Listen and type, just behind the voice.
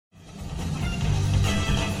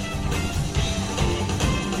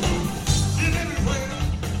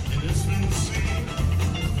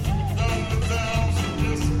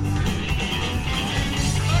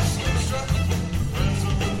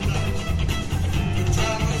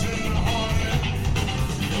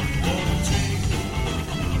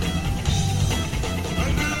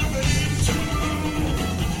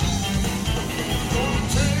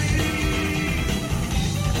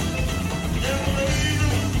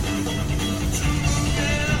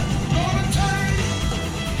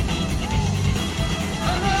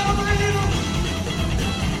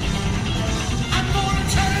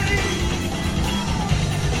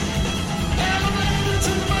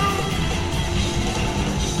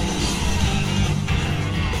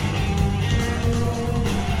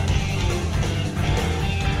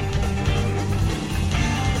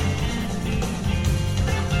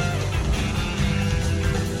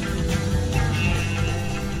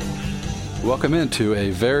Welcome into a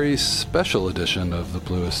very special edition of the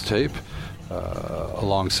Bluest Tape,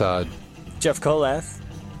 alongside Jeff Kolath.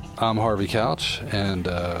 I'm Harvey Couch, and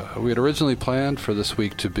we had originally planned for this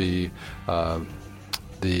week to be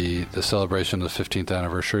the celebration of the 15th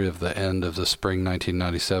anniversary of the end of the Spring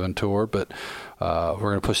 1997 tour, but we're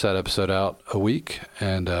going to push that episode out a week,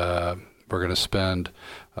 and we're going to spend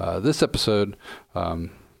this episode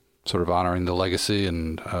sort of honoring the legacy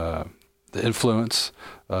and the influence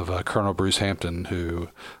of Colonel Bruce Hampton, who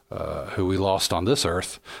we lost on this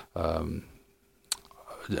earth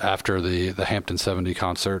after the Hampton 70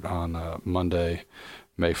 concert on Monday,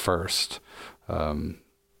 May 1st. We're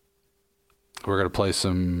going to play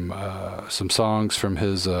some songs from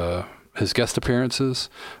his guest appearances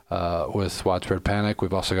with Widespread Panic.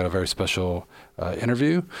 We've also got a very special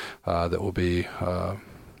interview that we'll be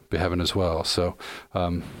having as well. So,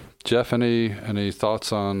 Jeff, any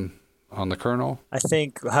thoughts on the Colonel? I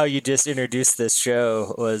think how you just introduced this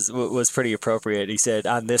show was pretty appropriate. He said,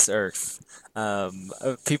 "On this earth."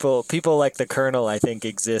 People like the Colonel, I think,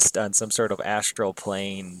 exist on some sort of astral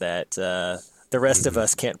plane that the rest of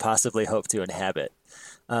us can't possibly hope to inhabit.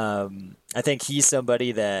 I think he's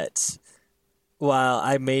somebody that, while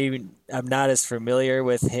I'm not as familiar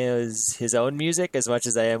with his own music as much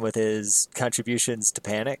as I am with his contributions to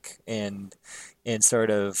Panic and sort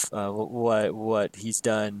of what he's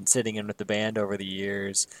done sitting in with the band over the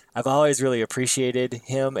years. I've always really appreciated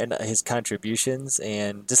him and his contributions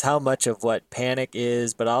and just how much of what Panic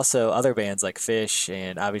is, but also other bands like Fish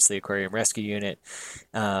and obviously Aquarium Rescue Unit.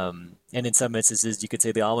 And in some instances, you could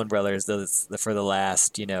say the Allman Brothers for the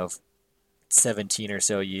last, 17 or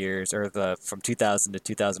so years, or from 2000 to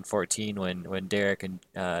 2014 when Derek and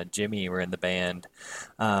Jimmy were in the band.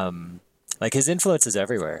 Like, his influence is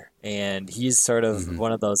everywhere, and he's sort of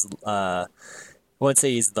one of those, I wouldn't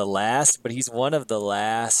say he's the last, but he's one of the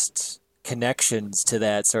last connections to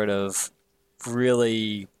that sort of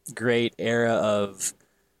really great era of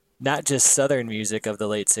not just Southern music of the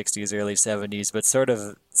late 60s, early 70s, but sort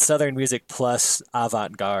of Southern music plus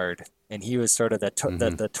avant-garde. And he was sort of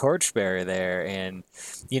the torchbearer there. And,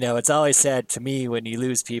 it's always sad to me when you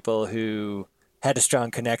lose people who had a strong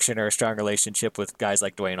connection or a strong relationship with guys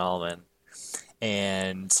like Duane Allman.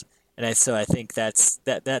 So I think that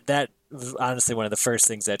was honestly one of the first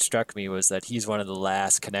things that struck me, was that he's one of the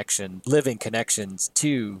last living connections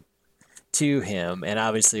to him. And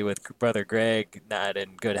obviously with Brother Greg not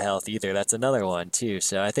in good health either, that's another one too.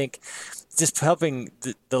 So I think just helping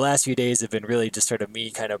the last few days have been really just sort of me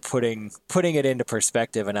kind of putting it into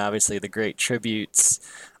perspective, and obviously the great tributes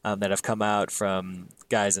that have come out from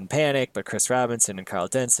guys in Panic, but Chris Robinson and Carl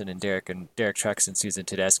Denson and Derek Trucks and Susan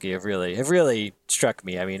Tedeschi have really struck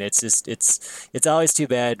me. I mean, it's always too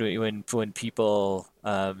bad when people,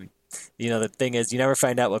 the thing is, you never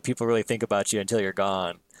find out what people really think about you until you're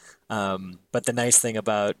gone. But the nice thing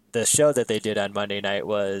about the show that they did on Monday night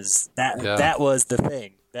was that was the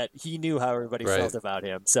thing, that he knew how everybody felt about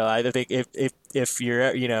him. So I think if you're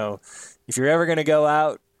ever going to go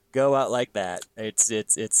out like that. It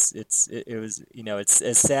was, it's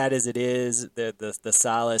as sad as it is. The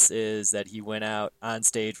solace is that he went out on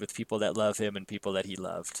stage with people that love him and people that he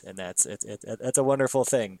loved, and that's a wonderful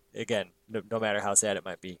thing. Again, no matter how sad it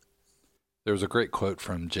might be. There was a great quote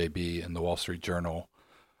from JB in the Wall Street Journal.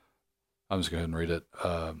 I'm just going to read it.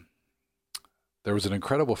 There was an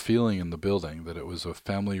incredible feeling in the building that it was a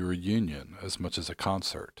family reunion as much as a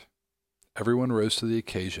concert. Everyone rose to the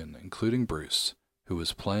occasion, including Bruce, who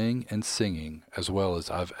was playing and singing as well as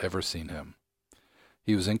I've ever seen him.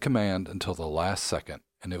 He was in command until the last second,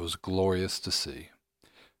 and it was glorious to see.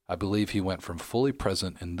 I believe he went from fully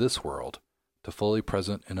present in this world to fully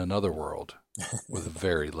present in another world, with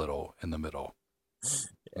very little in the middle. It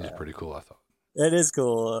was pretty cool, I thought. It is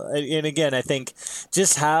cool. And again, I think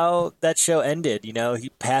just how that show ended,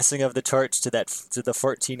 passing of the torch to the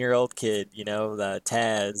 14-year-old kid, the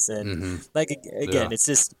Taz. And it's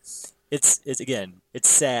just, it's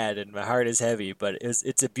sad and my heart is heavy, but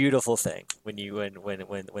it's a beautiful thing when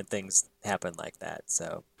things happen like that.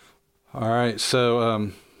 So. All right.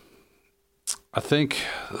 So, I think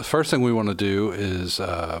the first thing we want to do is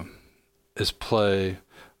play,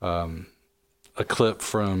 a clip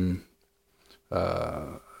from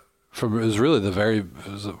it was really it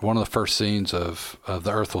was one of the first scenes of The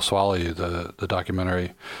Earth Will Swallow You, the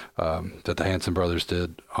documentary that the Hanson brothers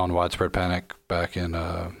did on Widespread Panic back in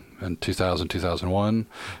 2000, 2001.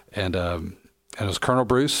 And it was Colonel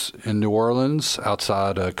Bruce in New Orleans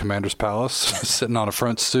outside Commander's Palace, sitting on a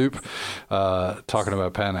front stoop, talking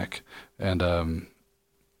about Panic. And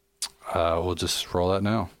we'll just roll that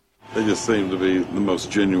now. They just seem to be the most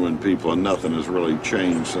genuine people, and nothing has really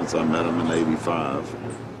changed since I met them in '85.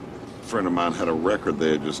 A friend of mine had a record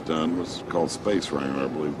they had just done. It was called Space Wrangler, I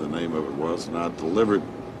believe the name of it was, and I delivered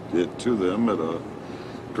it to them at a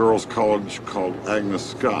girls' college called Agnes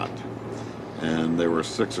Scott. And there were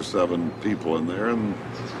 6 or 7 people in there, and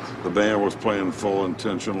the band was playing Full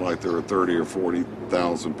Intention like there were 30 or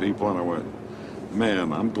 40,000 people, and I went,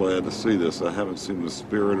 man, I'm glad to see this. I haven't seen the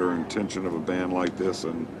spirit or intention of a band like this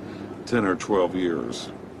in 10 or 12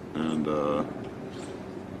 years. And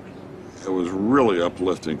it was really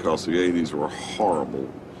uplifting because the 80s were horrible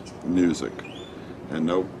music, and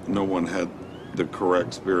no one had the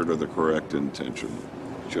correct spirit or the correct intention.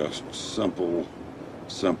 Just simple,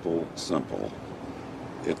 simple, simple.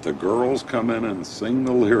 If the girls come in and sing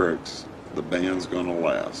the lyrics, the band's going to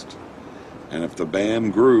last. And if the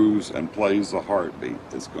band grooves and plays the heartbeat,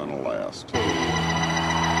 it's going to last.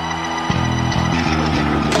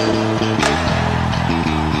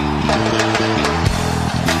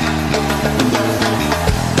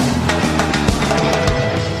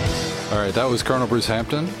 All right, that was Colonel Bruce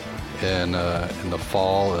Hampton in the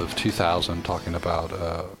fall of 2000, talking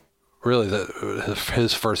about really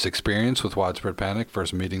his first experience with Widespread Panic,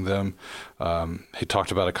 first meeting them. He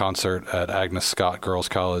talked about a concert at Agnes Scott Girls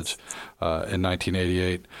College in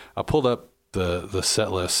 1988. I pulled up the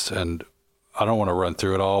set list, and I don't want to run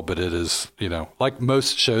through it all, but it is, like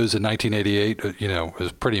most shows in 1988, it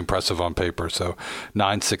was pretty impressive on paper. So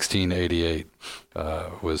 9/16/88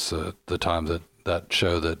 was the time that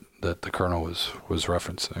show that the Colonel was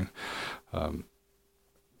referencing.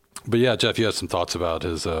 But yeah, Jeff, you had some thoughts about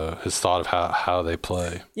his thought of how they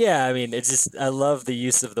play. Yeah, I mean, it's just, I love the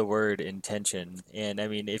use of the word intention. And I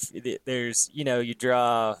mean, if there's, you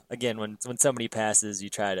draw, again, when somebody passes,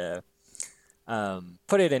 you try to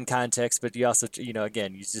put it in context, but you also,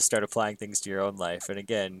 again, you just start applying things to your own life. And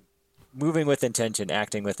again, moving with intention,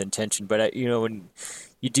 acting with intention. But, when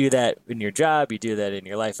you do that in your job, you do that in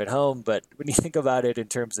your life at home. But when you think about it in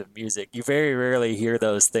terms of music, you very rarely hear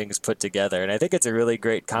those things put together. And I think it's a really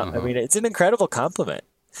great, I mean, it's an incredible compliment.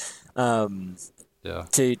 Yeah.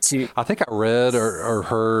 To I think I read or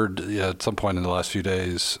heard at some point in the last few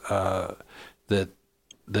days that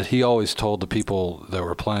he always told the people that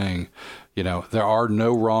were playing, there are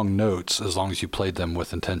no wrong notes as long as you played them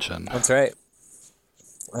with intention. That's right.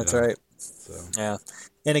 That's right. So. Yeah.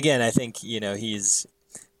 And again, I think, we're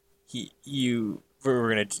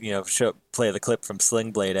going to, play the clip from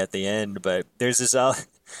Sling Blade at the end, but there's this,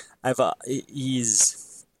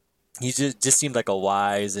 he just seemed like a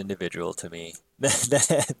wise individual to me.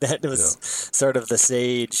 that was sort of the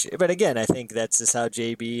sage. But again, I think that's just how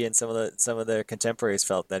JB and some of the contemporaries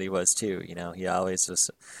felt that he was too. He always was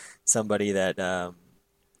somebody that,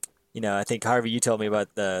 I think Harvey, you told me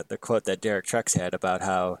about the quote that Derek Trucks had about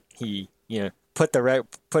how he, put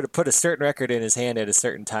a certain record in his hand at a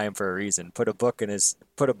certain time for a reason. Put a book in his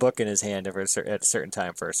hand at a certain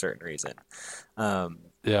time for a certain reason.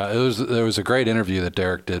 Yeah, there was a great interview that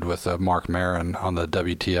Derek did with Mark Maron on the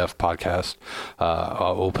WTF podcast.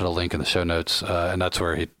 We'll put a link in the show notes, and that's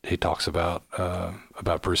where he talks about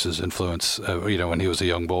Bruce's influence. When he was a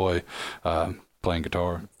young boy playing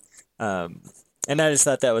guitar. And I just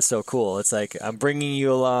thought that was so cool. It's like, I'm bringing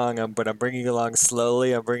you along, but I'm bringing you along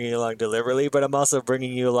slowly. I'm bringing you along deliberately, but I'm also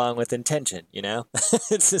bringing you along with intention.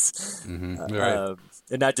 It's just, right.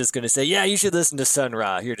 they're not just going to say, yeah, you should listen to Sun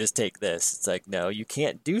Ra. Here, just take this. It's like, no, you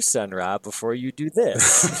can't do Sun Ra before you do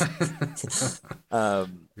this.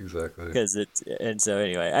 Exactly. And so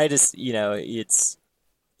anyway, I just, it's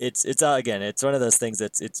all, again, it's one of those things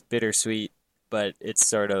it's bittersweet, but it's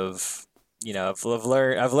sort of, I've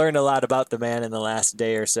learned a lot about the man in the last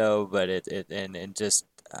day or so, but and just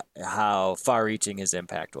how far-reaching his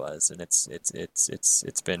impact was, and it's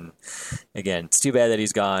been, again, it's too bad that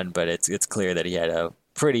he's gone, but it's clear that he had a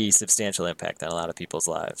pretty substantial impact on a lot of people's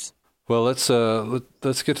lives. Well, let's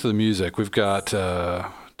get to the music. We've got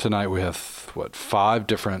tonight. We have 5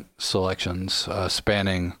 different selections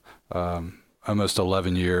spanning almost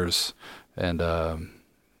 11 years, and.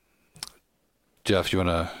 Jeff, you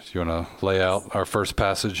wanna lay out our first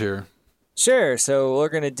passage here? Sure. So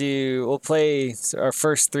we'll play our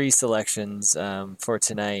first 3 selections for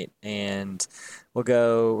tonight, and we're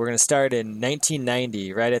going to start in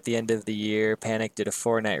 1990, right at the end of the year. Panic did a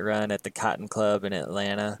 4-night run at the Cotton Club in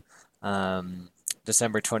Atlanta,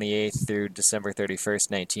 December 28th through December 31st,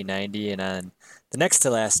 1990. And on the next to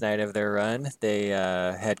last night of their run, they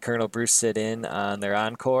had Colonel Bruce sit in on their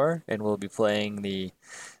encore, and we'll be playing the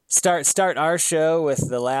Start our show with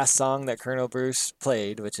the last song that Colonel Bruce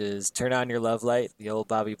played, which is "Turn On Your Love Light," the old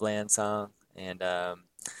Bobby Bland song, and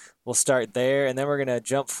we'll start there, and then we're gonna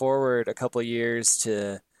jump forward a couple years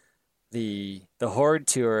to the Horde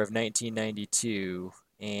tour of 1992.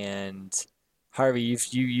 And Harvey,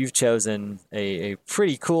 you've chosen a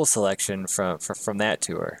pretty cool selection from that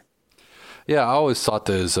tour. Yeah, I always thought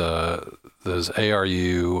those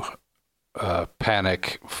ARU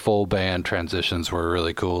Panic full band transitions were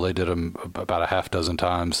really cool. They did them about a half dozen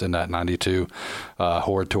times in that 92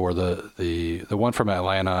 Horde tour. The one from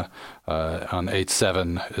Atlanta on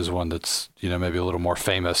 8/7 is one that's maybe a little more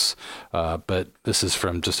famous, but this is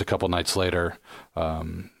from just a couple nights later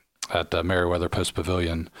at the Merriweather Post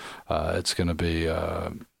Pavilion. It's going to be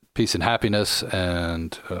Peace and Happiness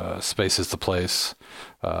and Space is the Place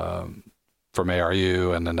from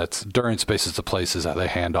ARU, and then that's during Space is the Place is how they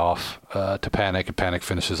hand off to Panic, and Panic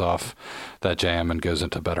finishes off that jam and goes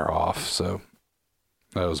into Better Off. So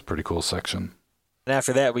that was a pretty cool section. And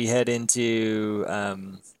after that, we head into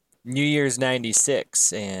New Year's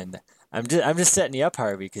 '96, and I'm just setting you up,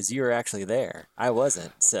 Harvey, because you were actually there. I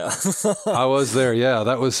wasn't, so I was there. Yeah,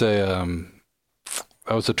 that was a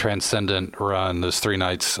transcendent run. Those 3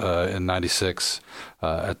 nights in '96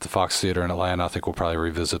 at the Fox Theater in Atlanta. I think we'll probably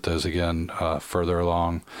revisit those again further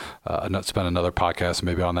along. Not spend another podcast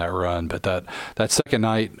maybe on that run, but that second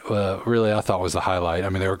night really I thought was the highlight. I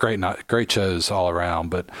mean, they were great shows all around,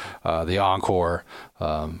 but the encore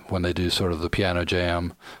when they do sort of the piano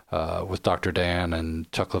jam with Dr. Dan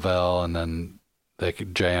and Chuck Leavell, and then they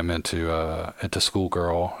could jam into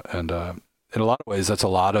Schoolgirl, and in a lot of ways, that's a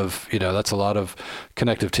lot of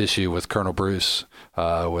connective tissue with Colonel Bruce,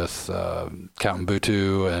 with Count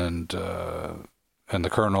Mbutu and the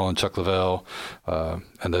Colonel and Chuck Leavell,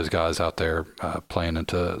 and those guys out there playing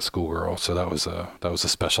into Schoolgirl. So that was a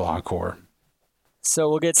special encore. So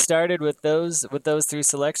we'll get started with those 3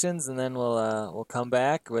 selections, and then we'll come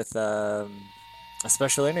back with a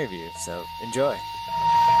special interview. So enjoy.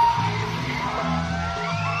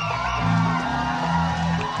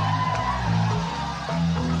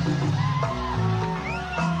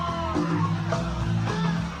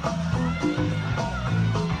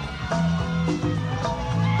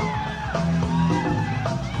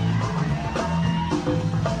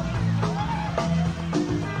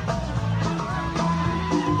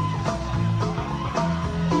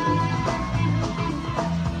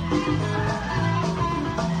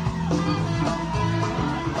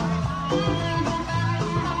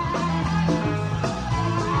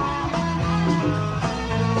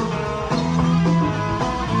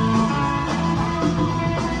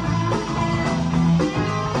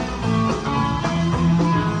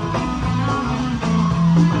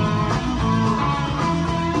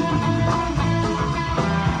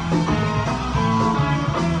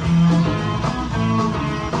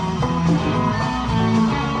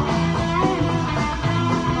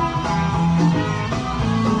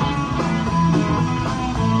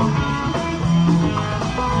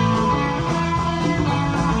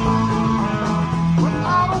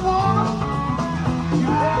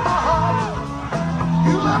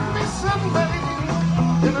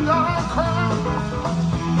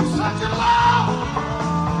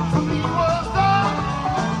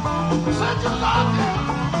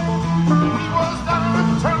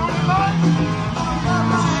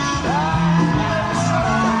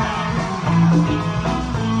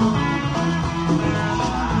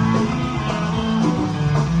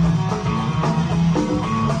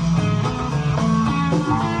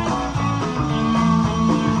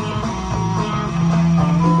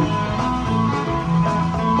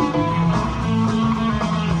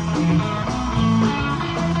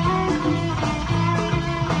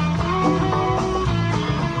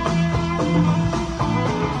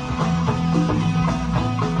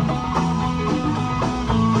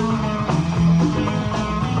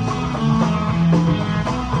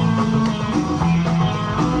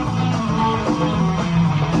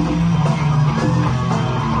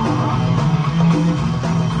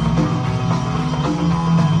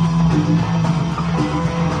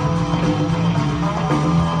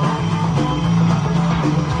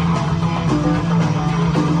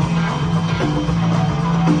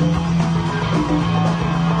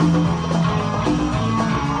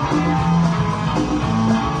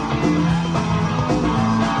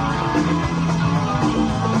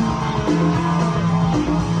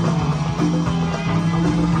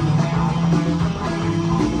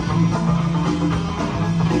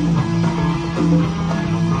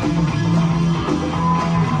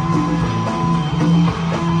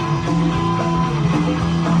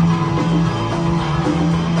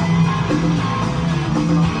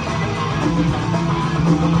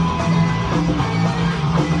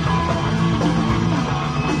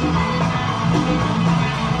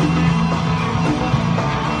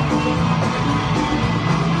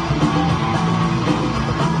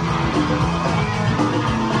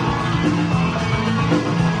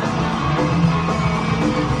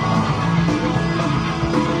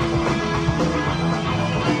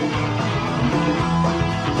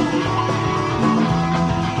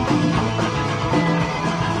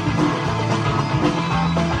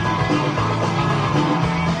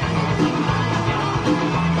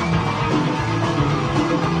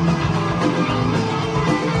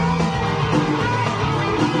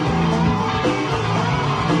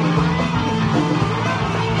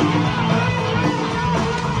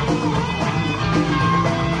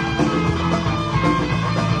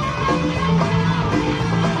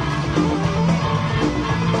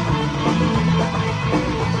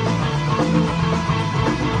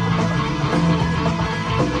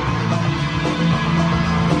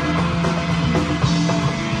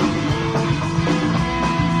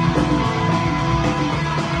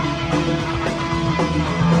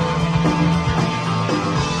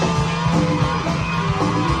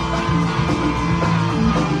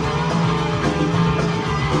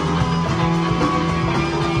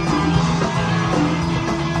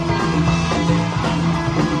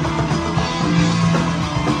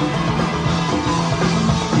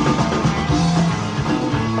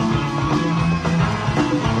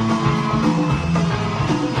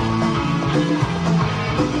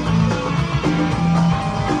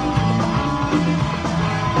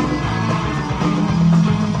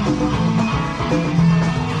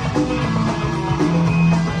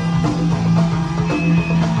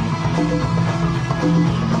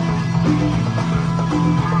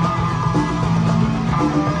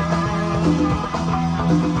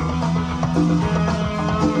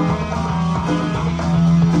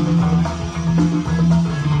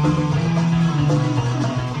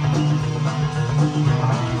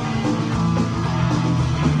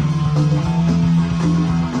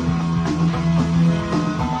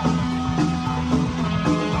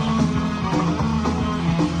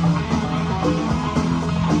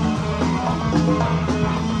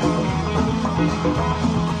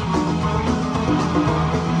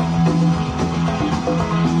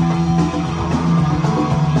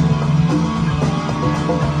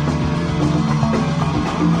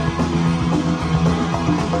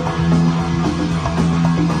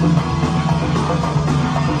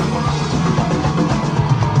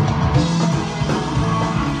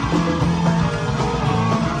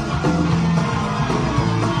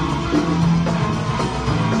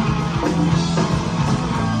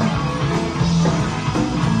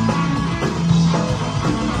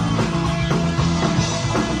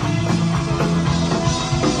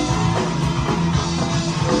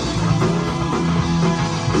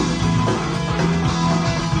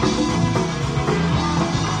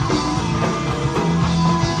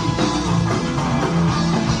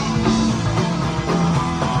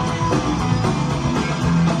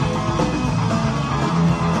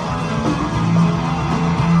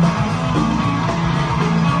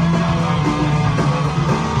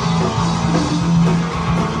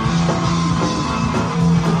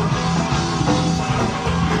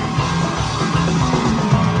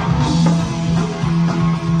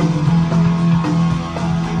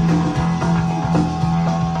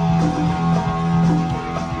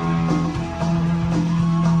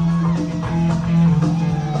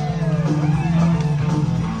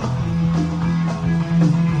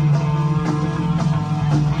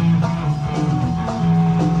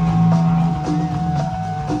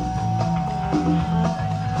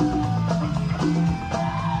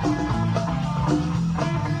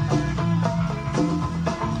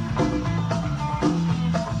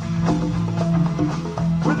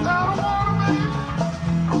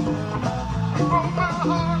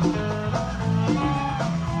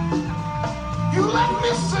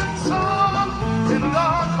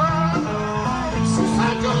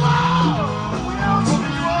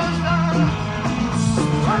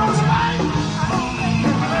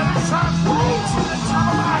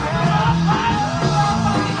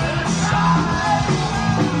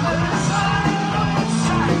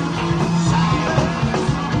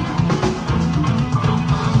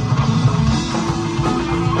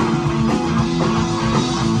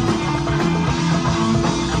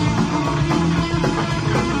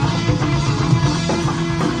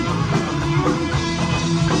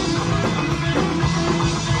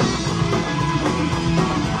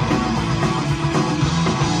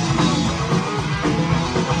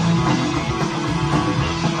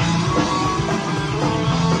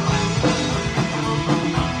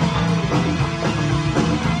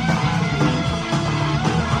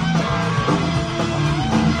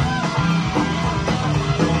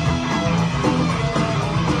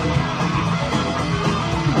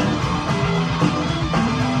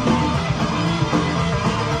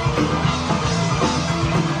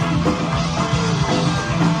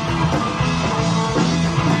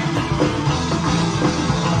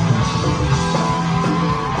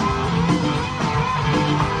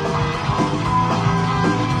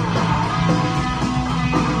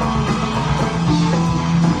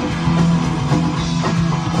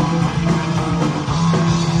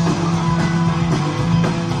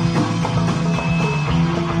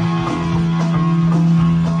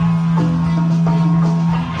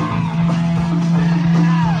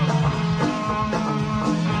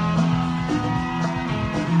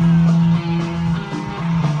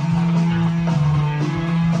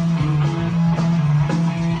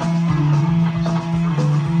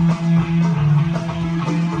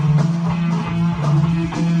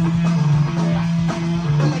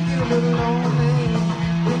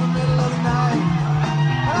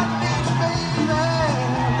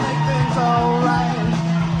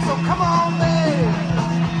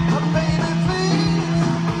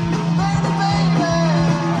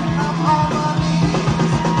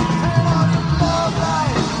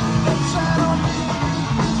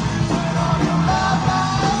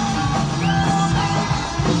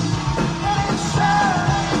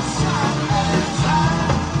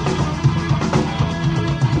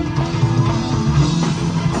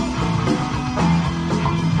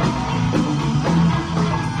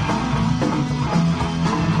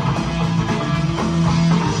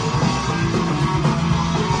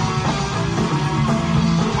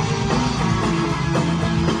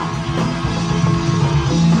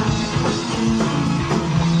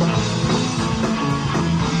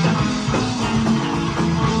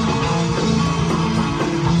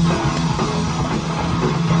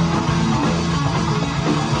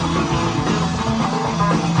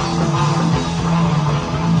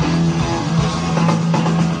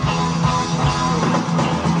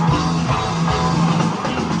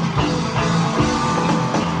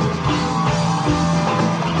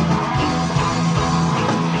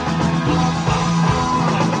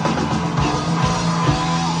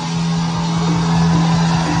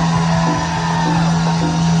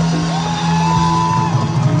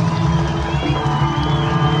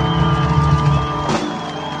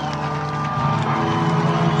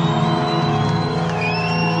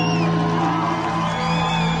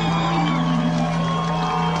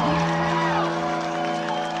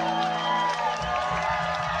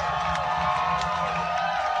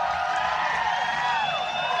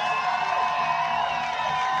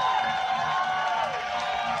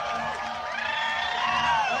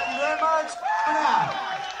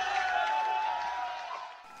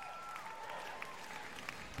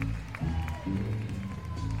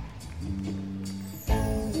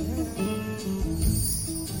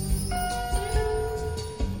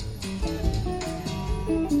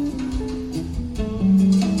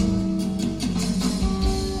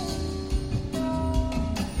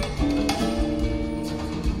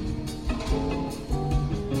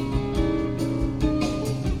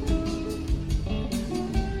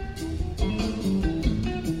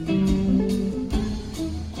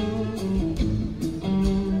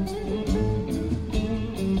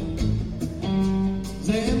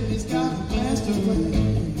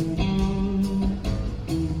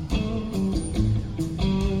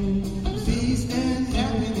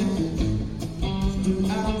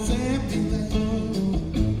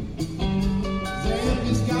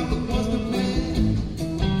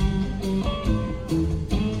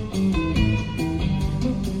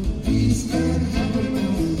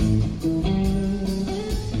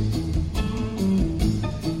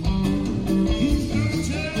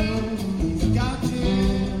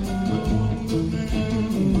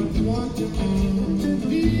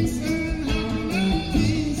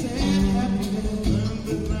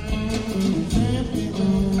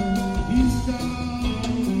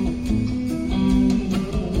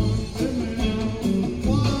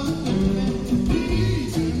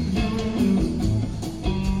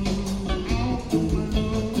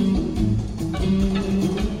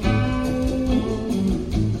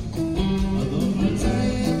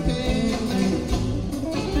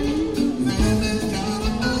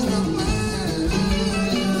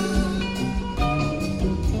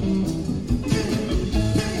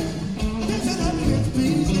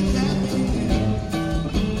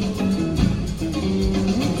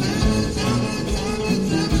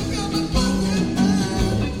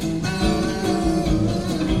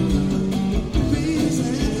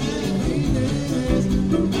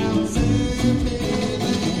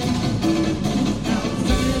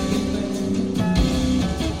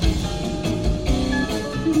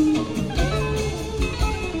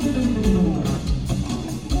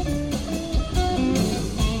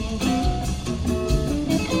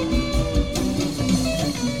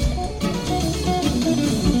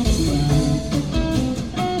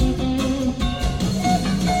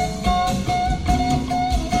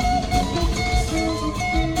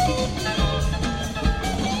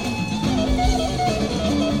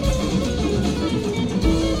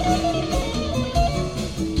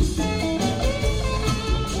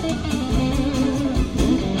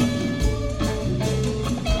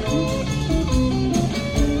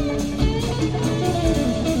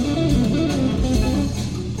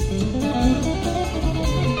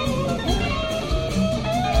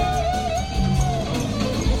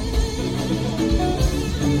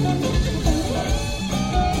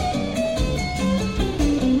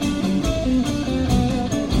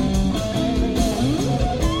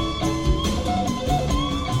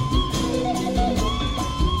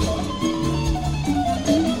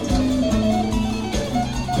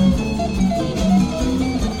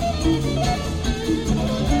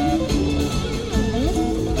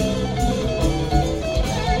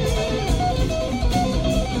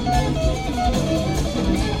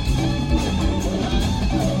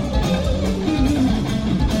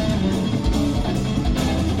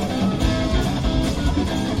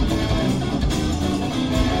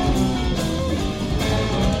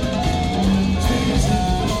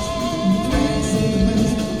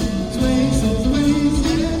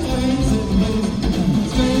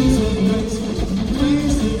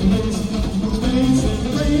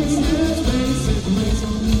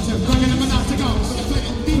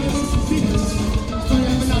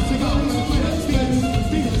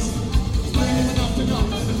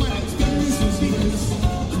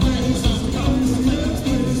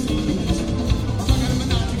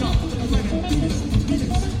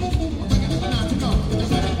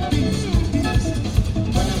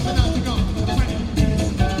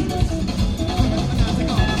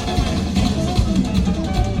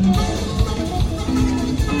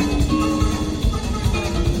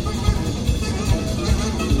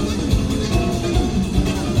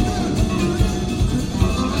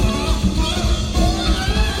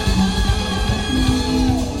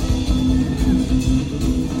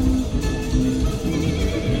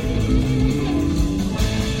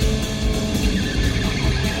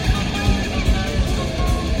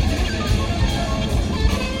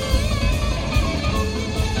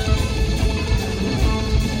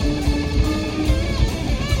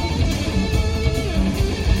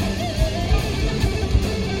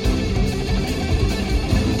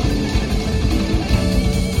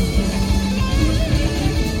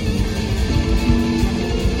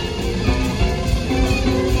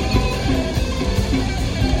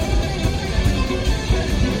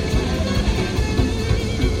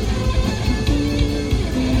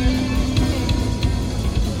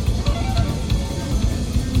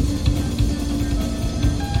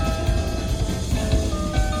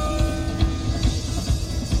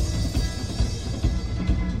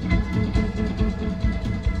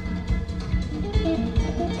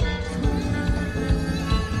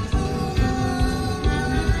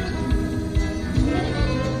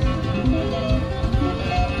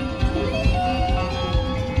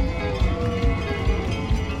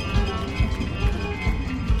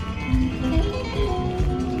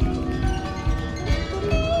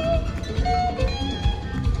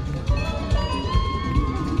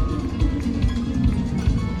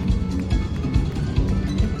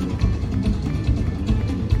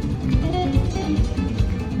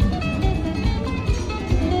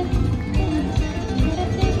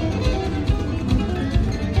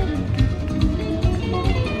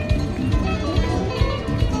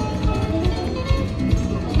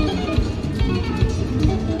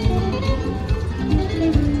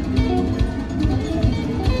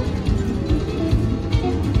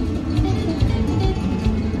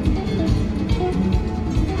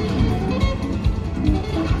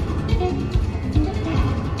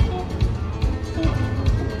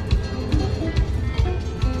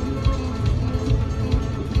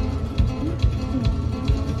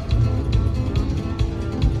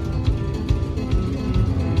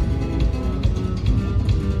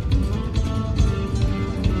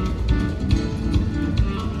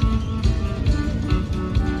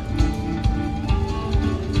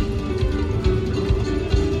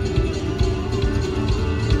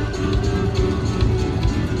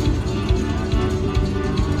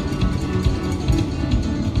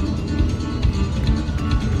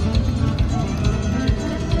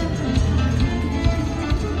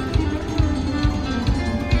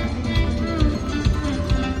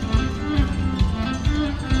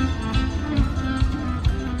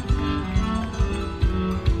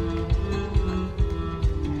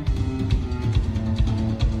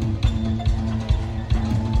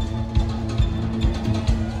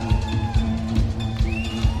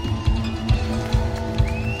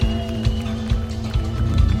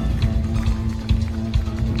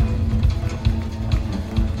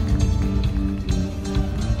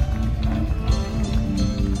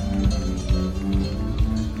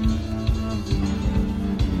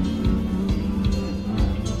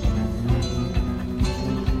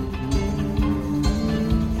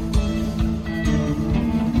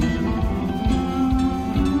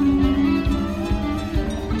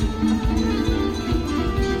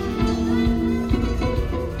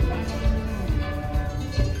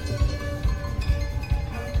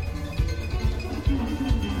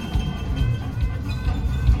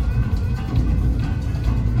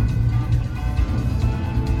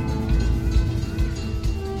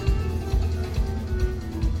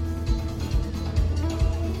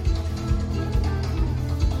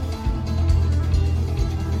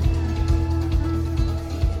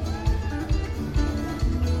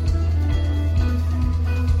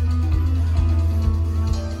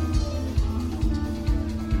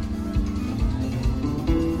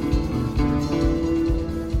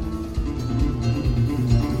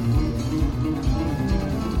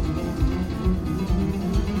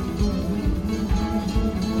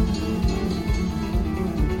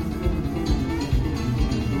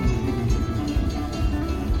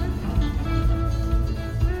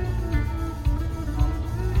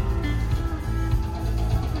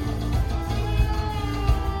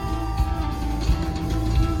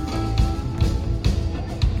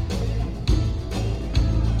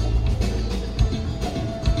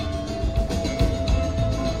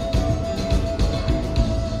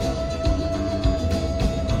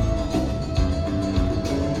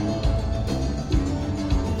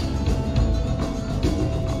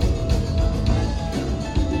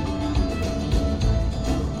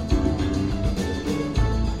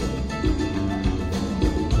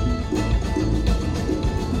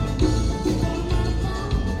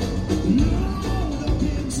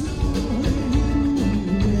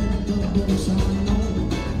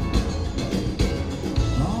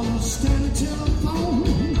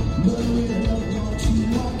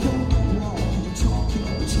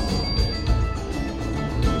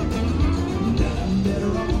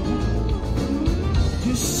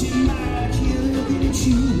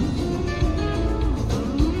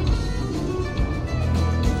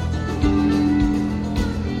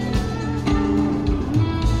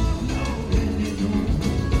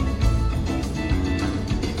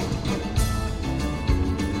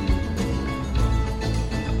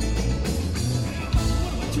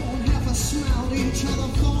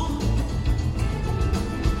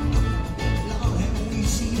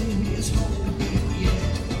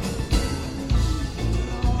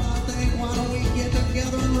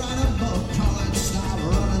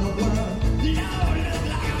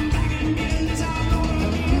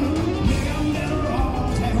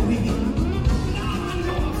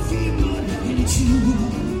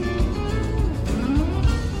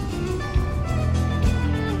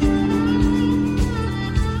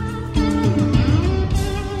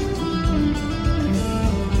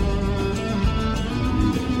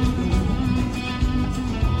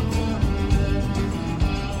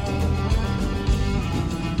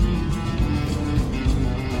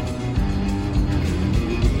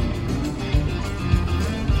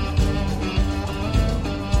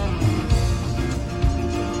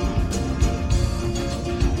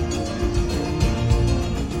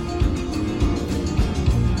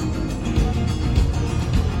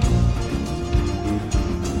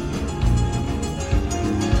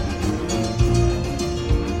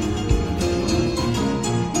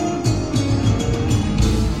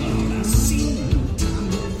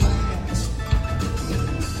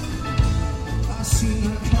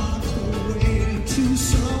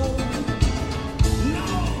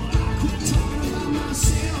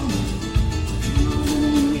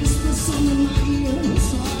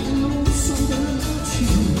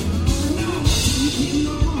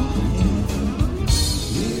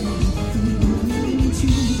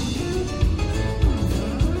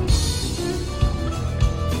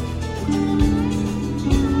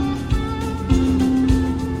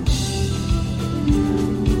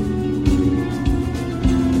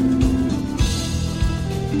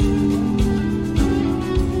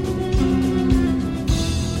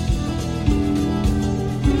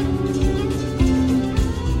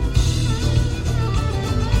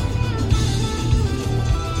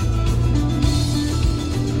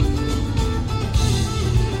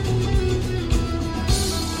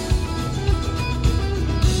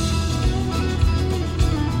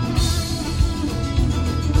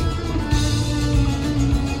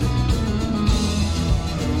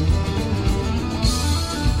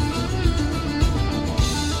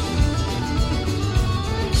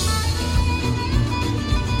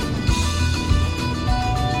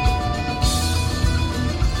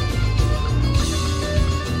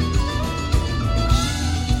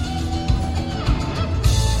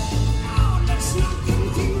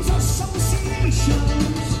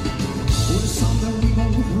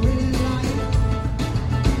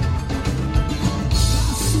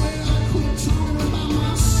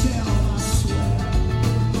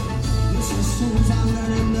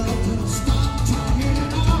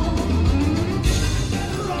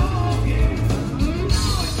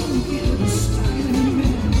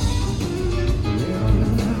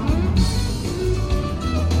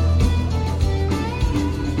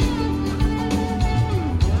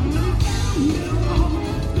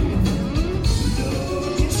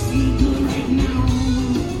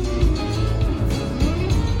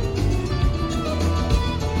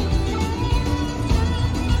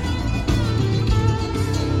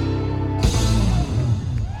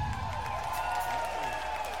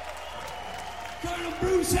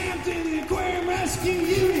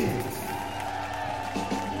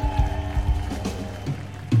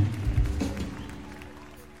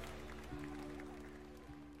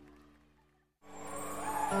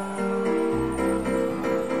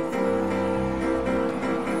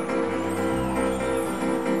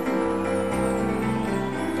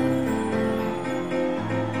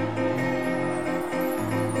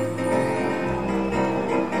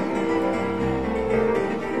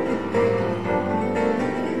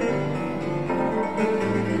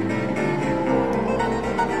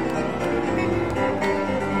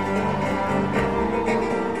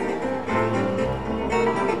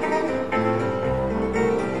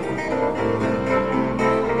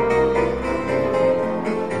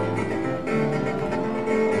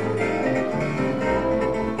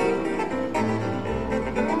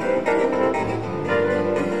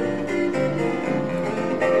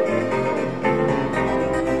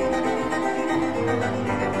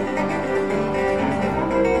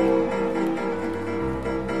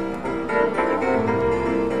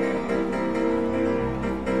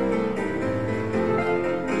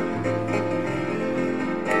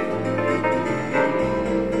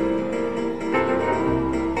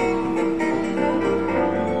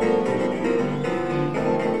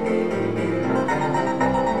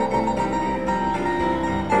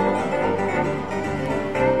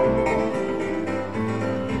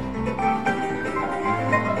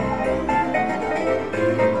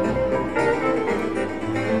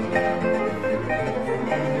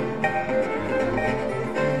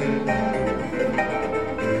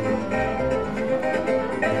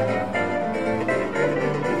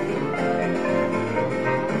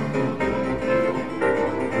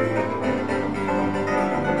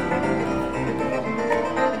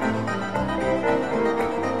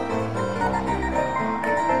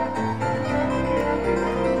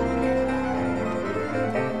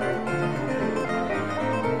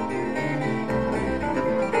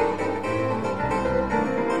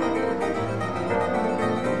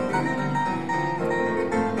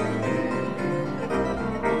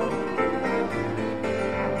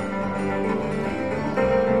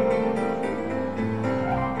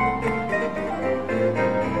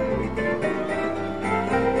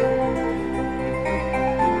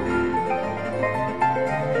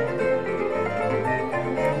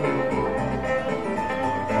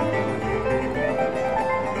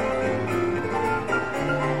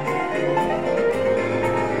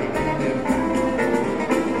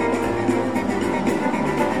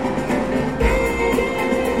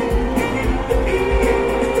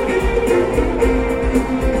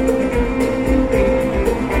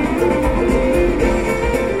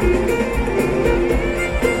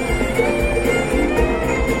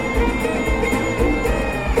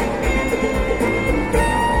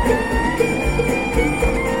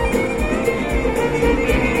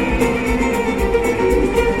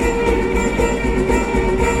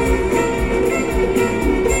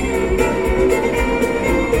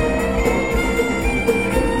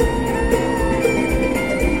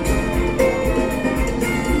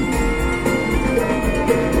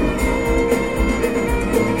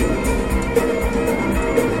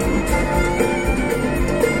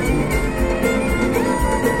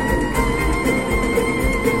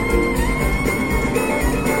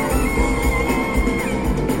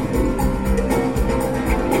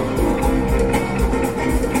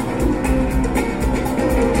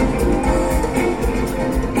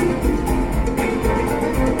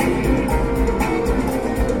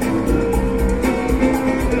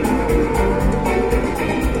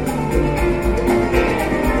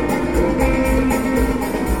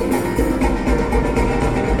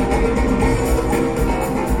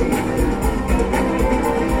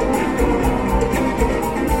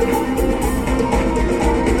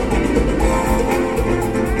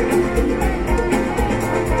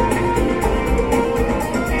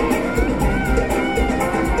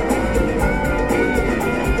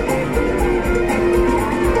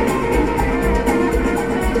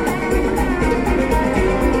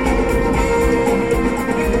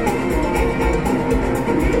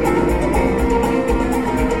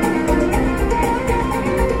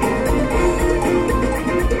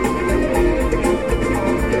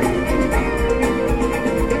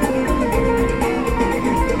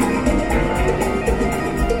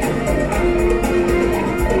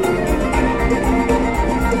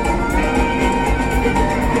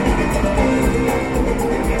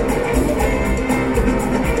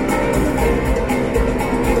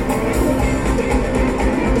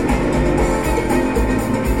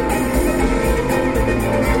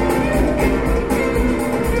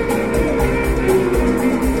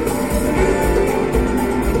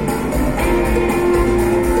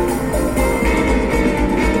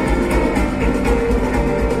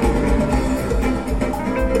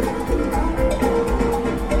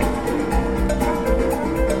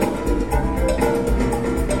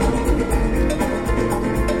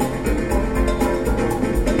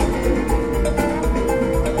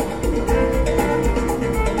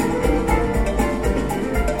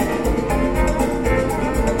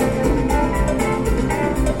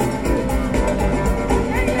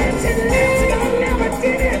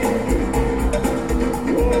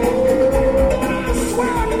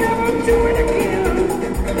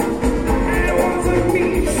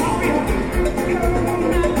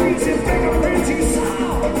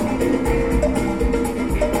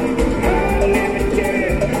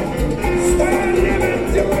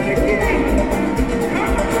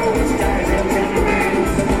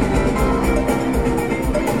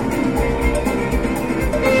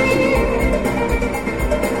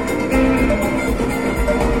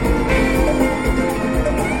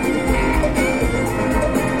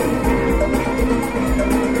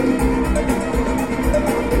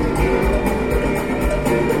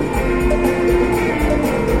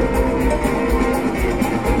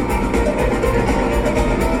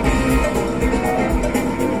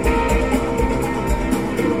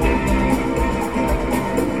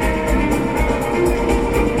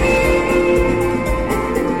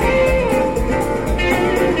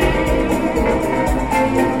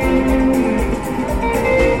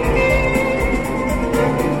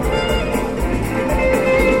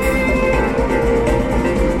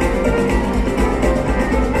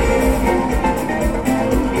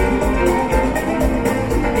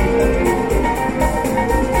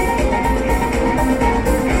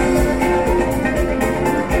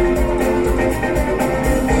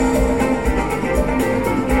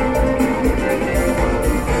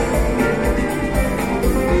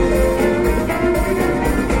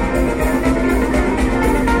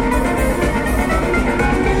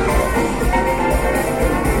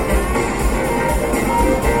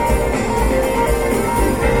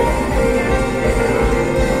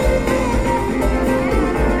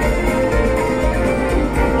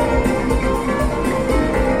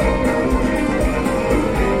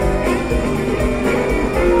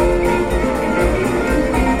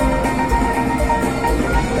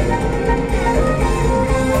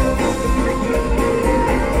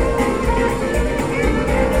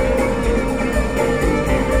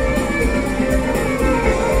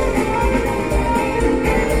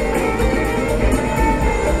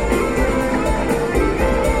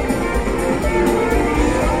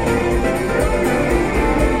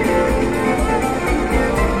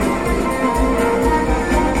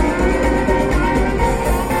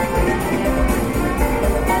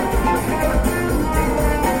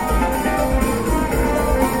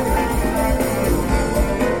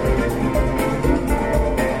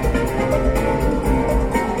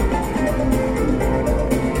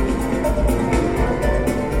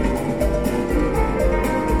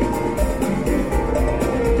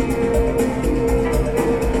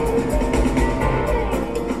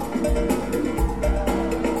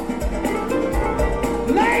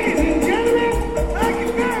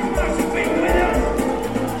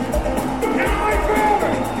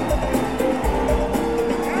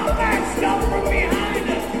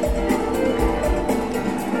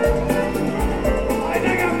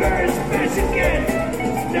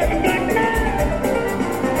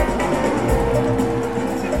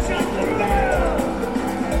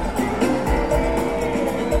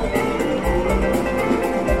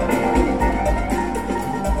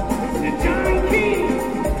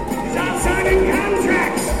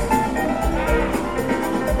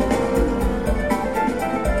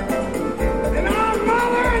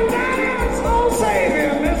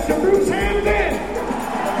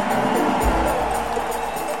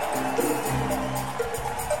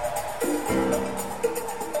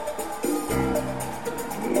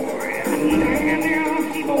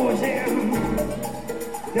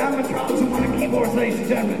 my drums and on the keyboards, ladies and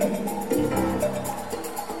gentlemen.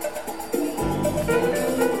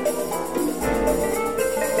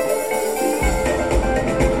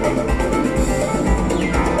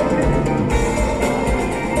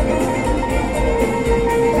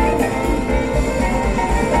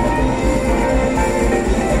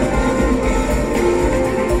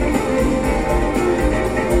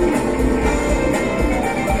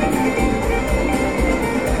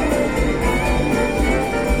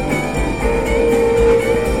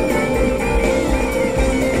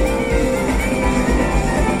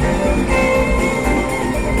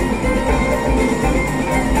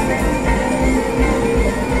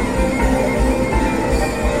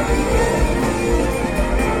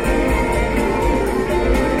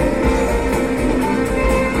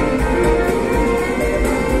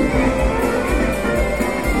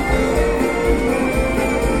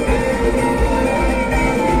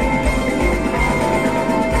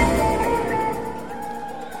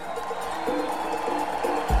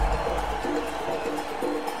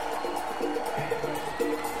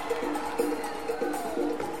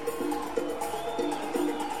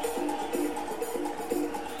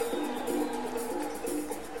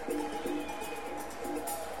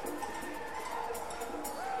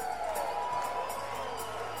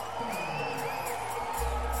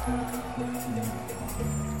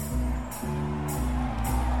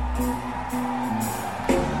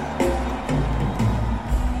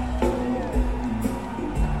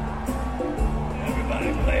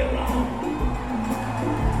 Everybody play along.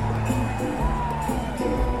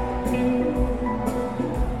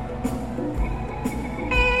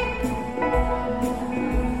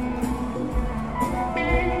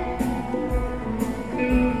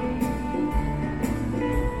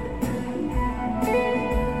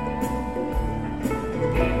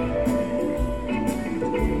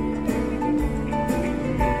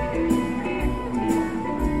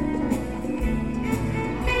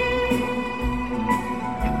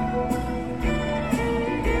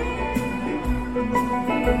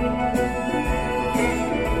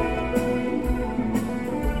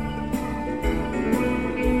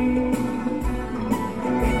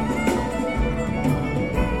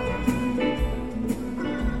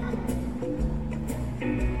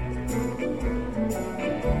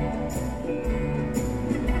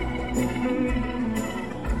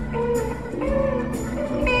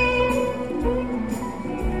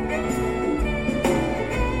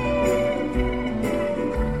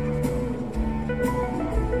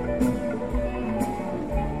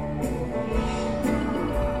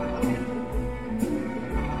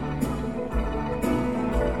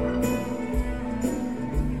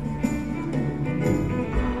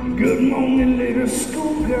 Good morning, little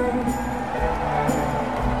schoolgirl.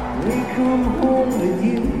 We come home with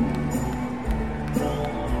you.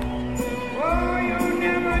 Oh, you'll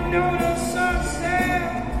never know the sunset.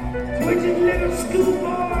 Twitching little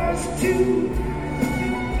schoolboys too.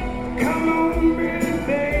 Come on, pretty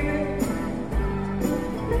baby.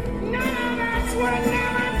 None of us will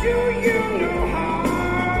never do you no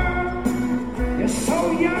harm. You're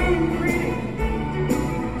so young and pretty.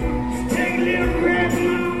 Just take a little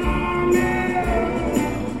grandma.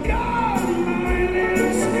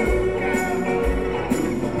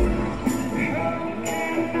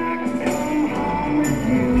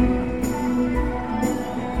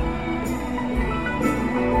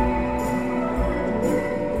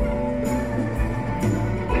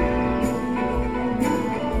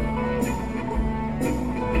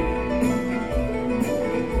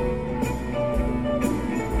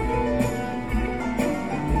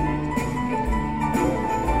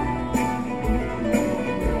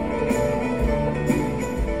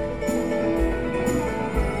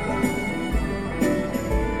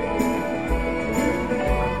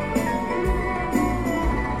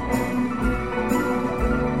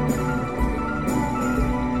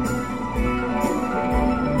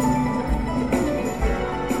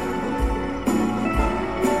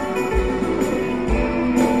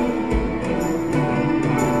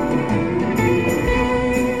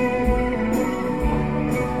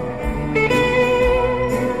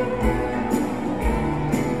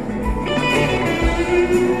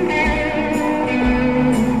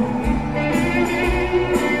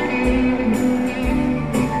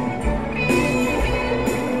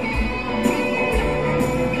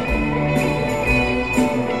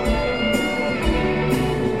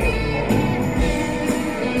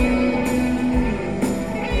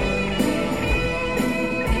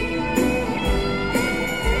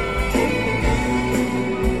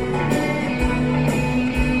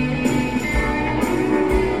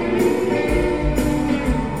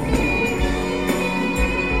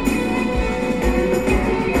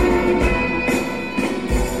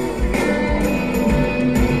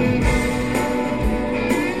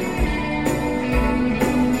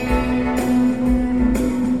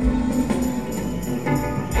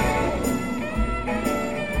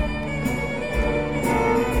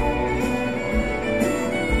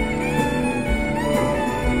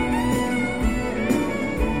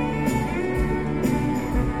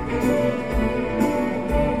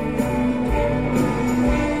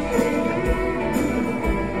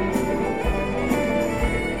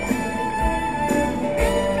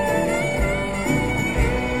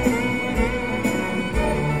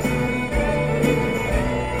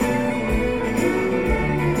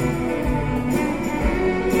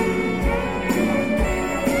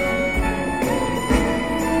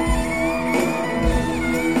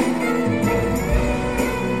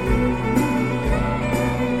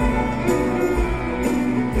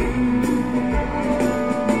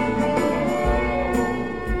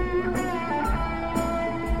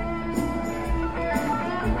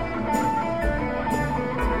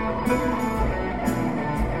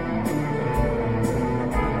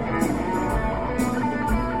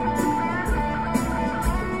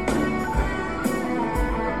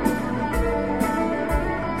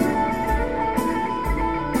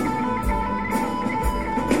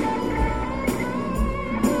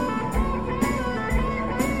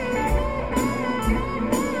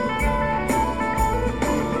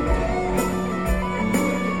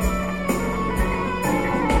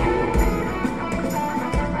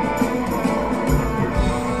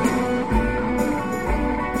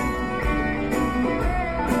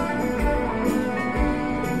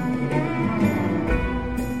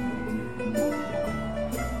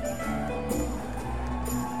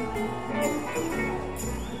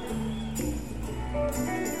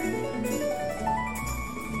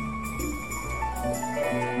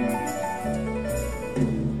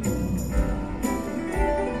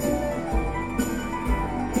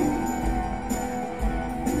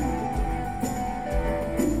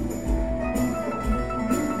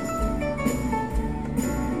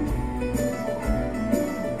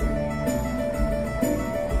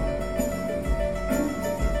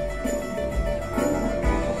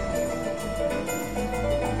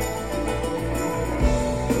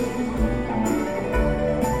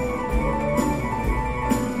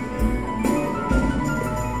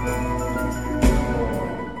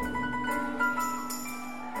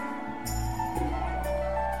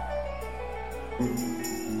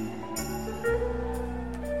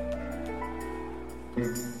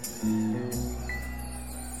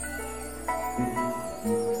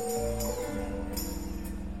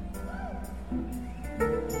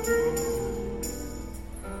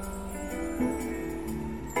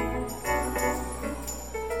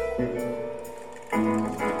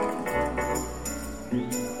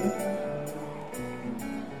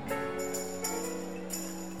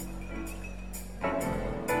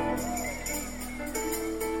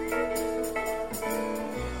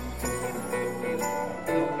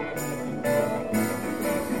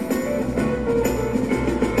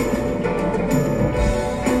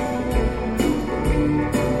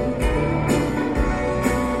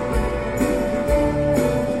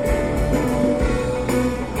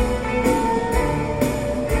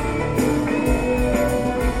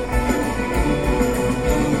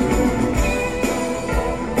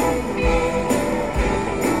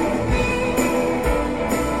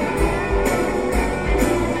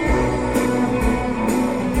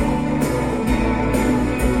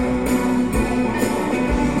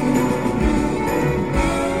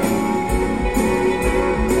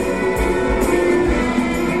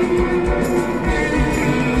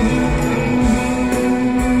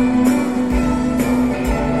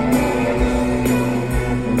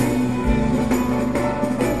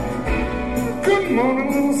 Good morning,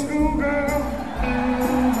 little schoolgirl.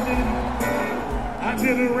 I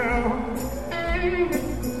did it round.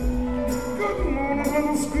 Good morning,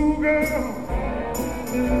 little schoolgirl.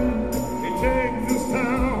 It takes this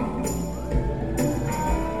town.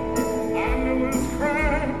 I know it's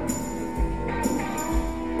crime.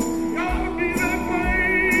 Gotta be that way.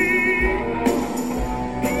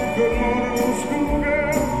 Good morning, little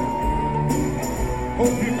schoolgirl.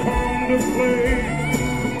 Hope you come to play.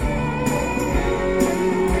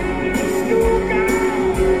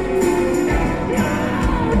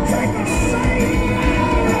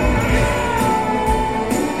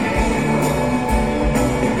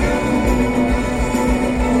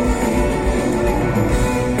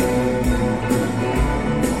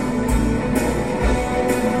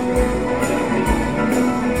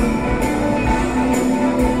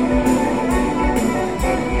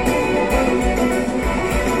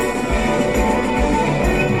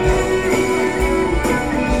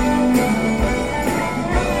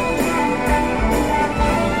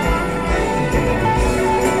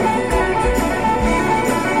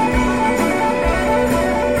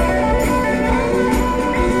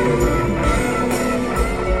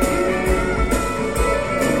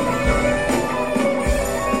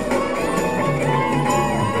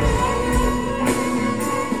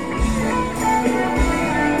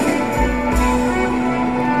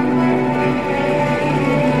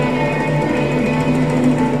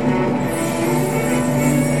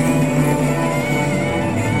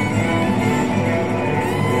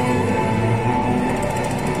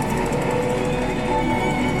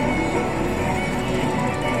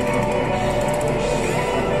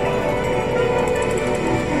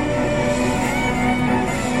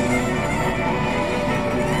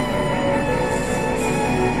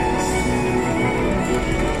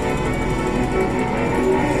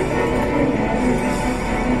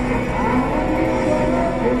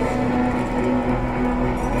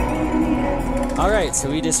 So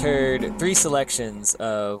we just heard three selections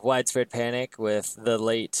of Widespread Panic with the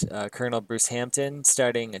late Colonel Bruce Hampton,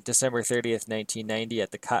 starting December 30th, 1990 at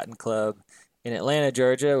the Cotton Club in Atlanta,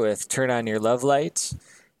 Georgia with Turn On Your Love Light.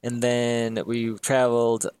 And then we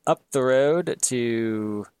traveled up the road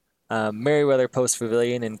to Meriwether Post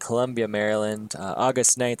Pavilion in Columbia, Maryland,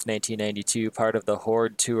 August 9th, 1992, part of the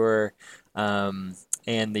Horde Tour, and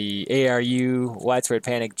the ARU Widespread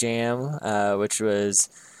Panic Jam, which was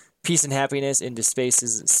Peace and Happiness into Space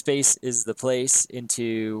is the Place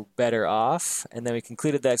into Better Off. And then we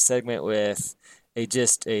concluded that segment with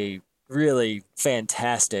a really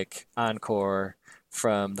fantastic encore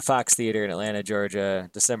from the Fox Theater in Atlanta,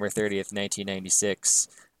 Georgia, December 30th, 1996.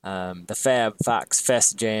 The Fab Fox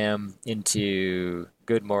Fest Jam into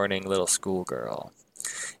Good Morning Little Schoolgirl.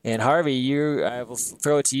 And Harvey, I will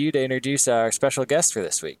throw it to you to introduce our special guest for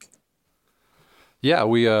this week. Yeah,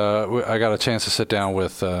 I got a chance to sit down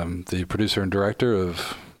with the producer and director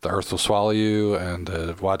of The Earth Will Swallow You and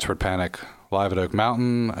Widespread Panic live at Oak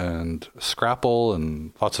Mountain and Scrapple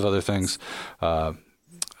and lots of other things.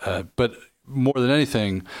 But more than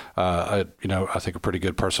anything, I think a pretty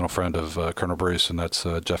good personal friend of Colonel Bruce, and that's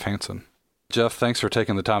Jeff Hansen. Jeff, thanks for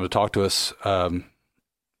taking the time to talk to us. Want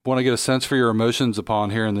to get a sense for your emotions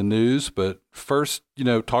upon hearing the news, but first,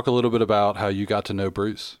 talk a little bit about how you got to know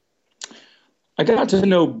Bruce. I got to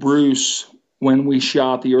know Bruce when we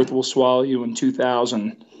shot The Earth Will Swallow You in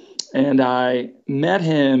 2000. And I met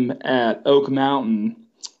him at Oak Mountain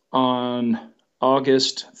on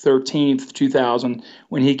August 13th, 2000,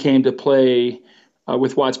 when he came to play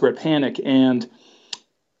with Widespread Panic. And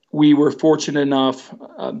we were fortunate enough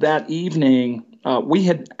that evening, we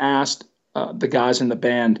had asked the guys in the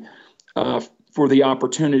band for the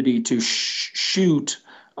opportunity to shoot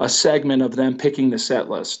a segment of them picking the set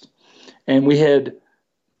list. And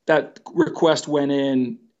that request went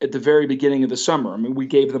in at the very beginning of the summer. I mean, we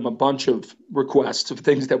gave them a bunch of requests of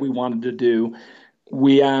things that we wanted to do.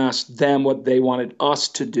 We asked them what they wanted us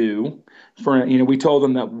to do. We told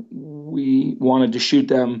them that we wanted to shoot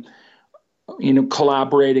them,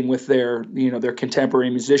 collaborating with their contemporary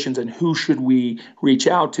musicians, and who should we reach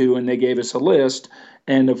out to? And they gave us a list.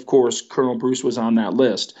 And of course, Colonel Bruce was on that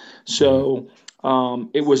list. So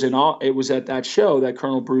it was at that show that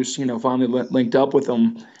Colonel Bruce, finally linked up with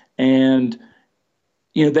them. And,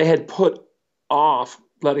 they had put off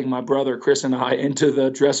letting my brother Chris and I into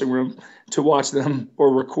the dressing room to watch them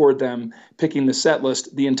or record them picking the set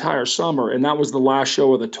list the entire summer. And that was the last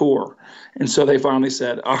show of the tour. And so they finally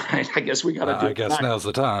said, all right, I guess we got to do it. I guess now's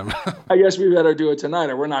the time. I guess we better do it tonight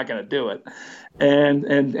or we're not going to do it.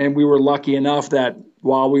 And we were lucky enough that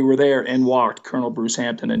while we were there, in walked Colonel Bruce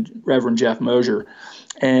Hampton and Reverend Jeff Mosier.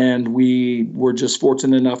 And we were just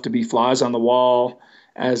fortunate enough to be flies on the wall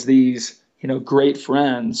as these, great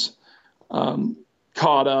friends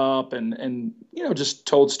caught up and just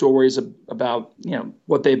told stories about,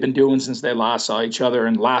 what they've been doing since they last saw each other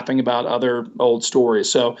and laughing about other old stories.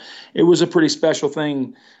 So it was a pretty special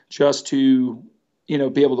thing just to,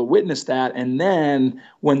 be able to witness that. And then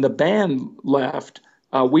when the band left,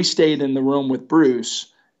 we stayed in the room with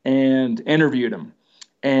Bruce and interviewed him.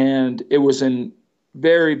 And it was an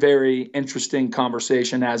very, very interesting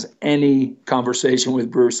conversation, as any conversation with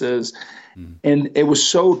Bruce is. Mm. And it was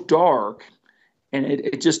so dark, and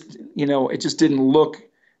it just didn't look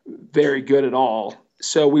very good at all.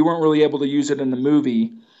 So we weren't really able to use it in the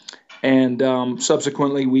movie. And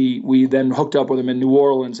subsequently, we then hooked up with him in New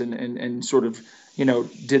Orleans and sort of,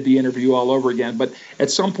 did the interview all over again. But at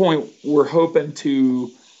some point, we're hoping to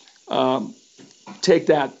take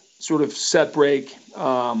that sort of set break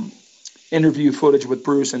interview footage with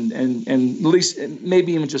Bruce and at least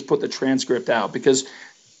maybe even just put the transcript out, because,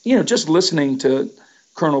 just listening to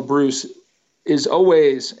Colonel Bruce is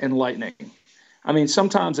always enlightening. I mean,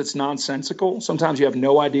 sometimes it's nonsensical. Sometimes you have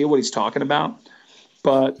no idea what he's talking about,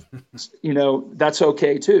 but, that's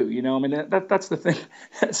okay too. I mean, that's the thing.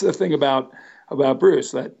 That's the thing about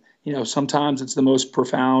Bruce, that, sometimes it's the most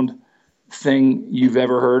profound thing you've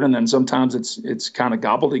ever heard, and then sometimes it's kind of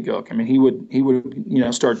gobbledygook. I mean, he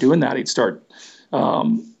would start doing that. He'd start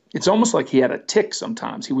it's almost like he had a tick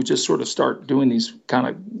sometimes. He would just sort of start doing these kind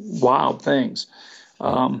of wild things.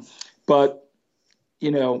 But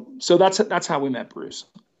so that's how we met Bruce.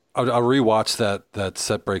 I rewatched that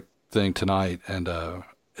set break thing tonight, and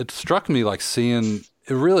it struck me like seeing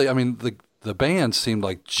it really. I mean, the band seemed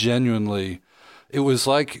like genuinely. It was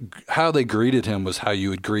like how they greeted him was how you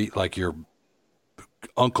would greet like your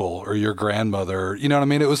uncle or your grandmother. You know what I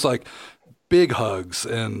mean? It was like big hugs,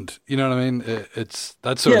 and you know what I mean? That's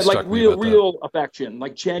sort of like real affection,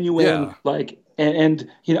 like genuine, like, and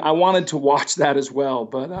I wanted to watch that as well,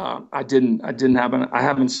 but I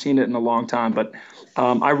haven't seen it in a long time, but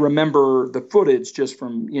I remember the footage just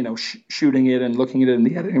from, shooting it and looking at it in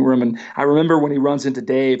the editing room. And I remember when he runs into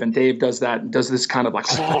Dave, and Dave does this kind of like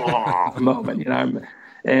moment,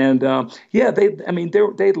 and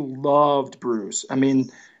they loved Bruce. I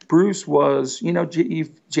mean, Bruce was,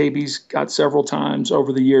 JB's got several times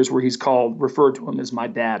over the years where he's referred to him as my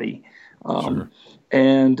daddy. Sure.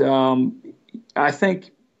 And I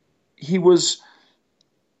think he was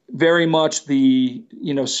very much the,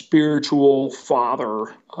 spiritual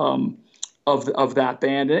father of that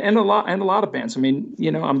band and a lot of bands. I mean,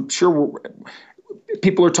 I'm sure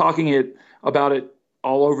people are talking about it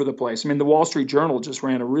all over the place. I mean, the Wall Street Journal just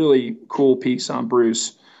ran a really cool piece on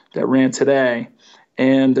Bruce that ran today.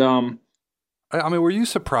 And I mean, were you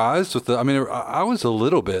surprised with I was a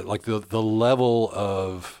little bit, like the level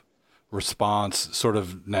of response sort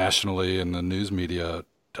of nationally in the news media.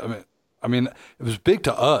 I mean, it was big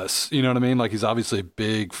to us, you know what I mean? Like, he's obviously a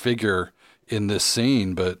big figure in this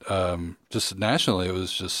scene, but just nationally, it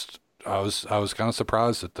was just, I was kind of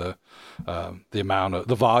surprised at the amount of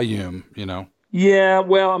the volume, Yeah,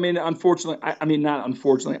 well, I mean, unfortunately, not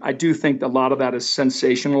unfortunately, I do think a lot of that is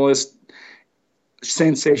sensationalistic.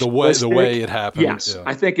 The way it happened. Yes, yeah.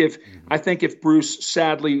 I think if Bruce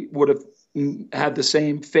sadly would have had the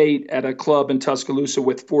same fate at a club in Tuscaloosa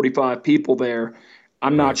with 45 people there,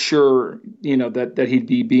 I'm not sure, that he'd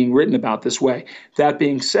be being written about this way. That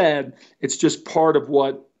being said, it's just part of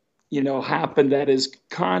what, happened that is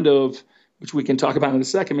kind of, which we can talk about in a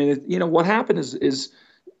second. I mean, what happened is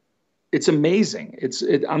it's amazing.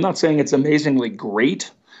 I'm not saying it's amazingly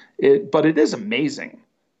great, but it is amazing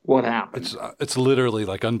what happened. It's literally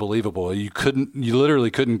like unbelievable. You literally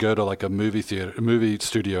couldn't go to like a movie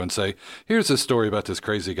studio and say, here's a story about this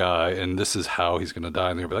crazy guy and this is how he's going to die.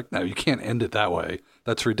 And they'd be like, no, you can't end it that way.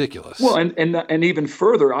 That's ridiculous. Well, and even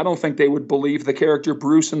further, I don't think they would believe the character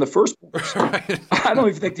Bruce in the first place. Right. I don't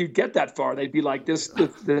even think you'd get that far. They'd be like, this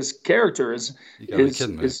character is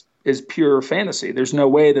pure fantasy. There's no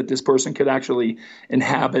way that this person could actually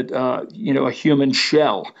inhabit, a human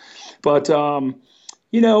shell. But,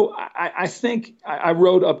 I think I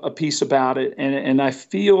wrote a piece about it, and I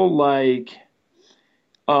feel like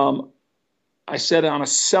I said on a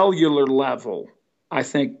cellular level, I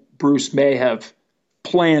think Bruce may have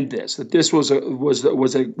planned this, that this was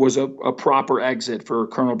a proper exit for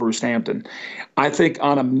Colonel Bruce Hampton. I think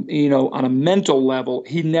on a mental level,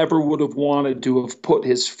 he never would have wanted to have put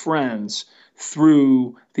his friends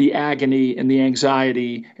through the agony and the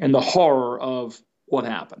anxiety and the horror of what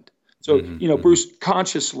happened. So, Bruce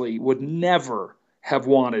consciously would never have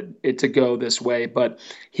wanted it to go this way, but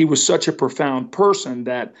he was such a profound person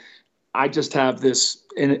that I just have this,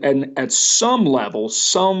 and at some level,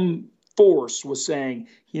 some force was saying,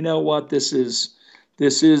 you know what, this is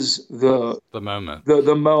the moment,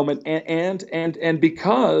 the moment, and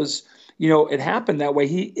because it happened that way,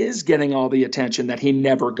 he is getting all the attention that he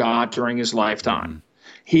never got during his lifetime.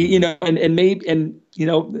 He,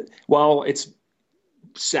 while it's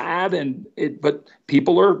sad but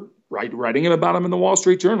people are writing about him in the Wall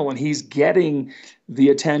Street Journal, and he's getting the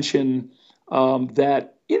attention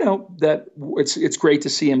that it's great to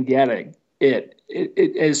see him getting it.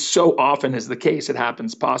 It is so often is the case. It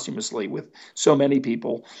happens posthumously with so many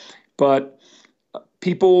people, but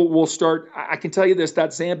people will start. I can tell you this: that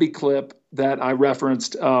Zambi clip that I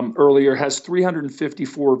referenced earlier has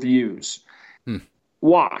 354 views.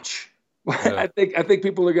 Watch. Yeah. I think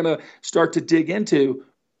people are going to start to dig into,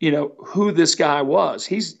 who this guy was.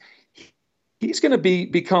 He's going to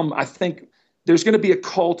become. I think there's going to be a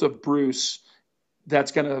cult of Bruce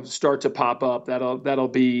that's going to start to pop up. That'll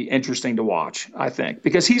be interesting to watch, I think,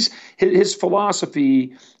 because his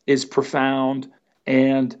philosophy is profound,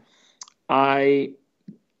 and I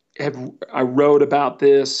wrote about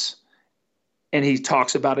this, and he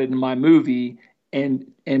talks about it in my movie, and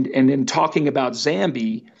in talking about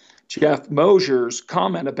Zambi, Jeff Mosier's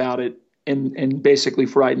comment about it and basically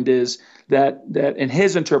Frightened is that in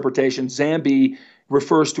his interpretation, Zambi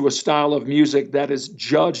refers to a style of music that is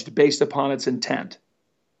judged based upon its intent,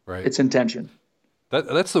 right? Its intention.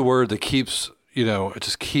 That's the word that keeps, it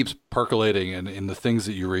just keeps percolating in the things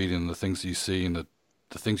that you read and the things you see and the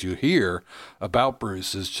things you hear about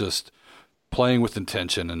Bruce is just playing with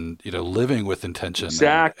intention and, living with intention.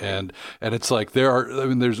 Exactly. And it's like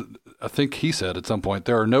I think he said at some point,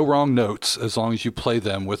 there are no wrong notes as long as you play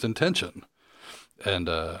them with intention. And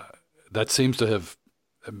that seems to have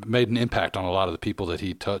made an impact on a lot of the people that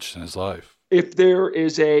he touched in his life. If there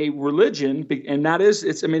is a religion, and that is,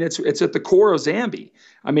 it's at the core of Zambi.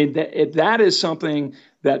 I mean, that is something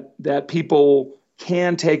that people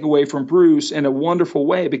can take away from Bruce in a wonderful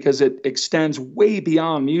way because it extends way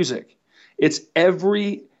beyond music. It's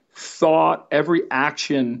every thought, every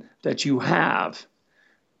action that you have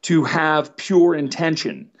to have pure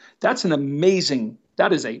intention. That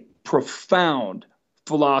is a profound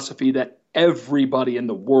philosophy that everybody in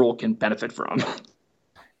the world can benefit from.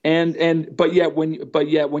 But yet when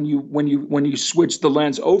you switch the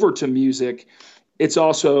lens over to music, it's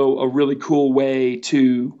also a really cool way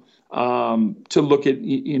to look at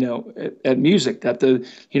at music. That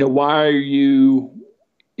why are you?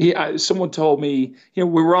 Someone told me we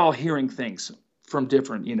were all hearing things from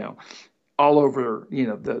different all over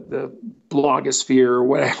the blogosphere or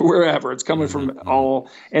whatever, wherever it's coming from all,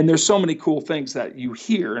 and there's so many cool things that you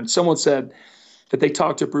hear. And someone said that they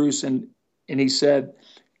talked to Bruce and he said.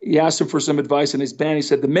 He asked him for some advice in his band. He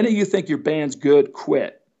said, the minute you think your band's good,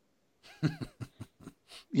 quit.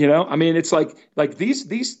 It's like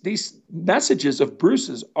these messages of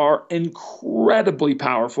Bruce's are incredibly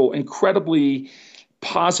powerful, incredibly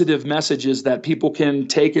positive messages that people can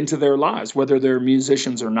take into their lives, whether they're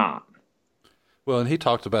musicians or not. Well, and he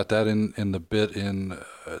talked about that in the bit in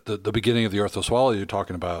the beginning of the Earth Will Swallow You,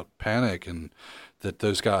 talking about Panic, and that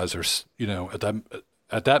those guys are,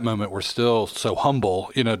 at that moment were still so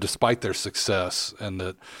humble, despite their success, and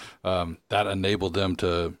that that enabled them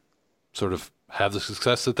to sort of have the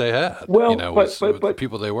success that they had. Well, with the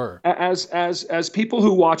people they were. As people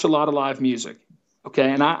who watch a lot of live music, okay,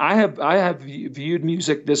 and I have viewed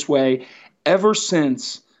music this way ever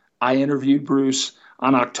since I interviewed Bruce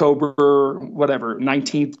on October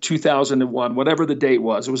 19th, 2001, whatever the date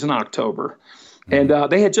was. It was in October. And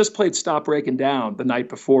they had just played Stop Breaking Down the night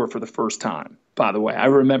before for the first time, by the way. I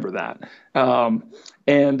remember that.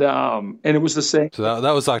 And it was the same. So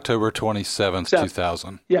that was October 27th,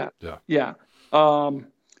 2000. Yeah.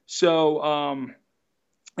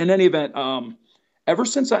 In any event, ever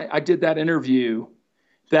since I did that interview,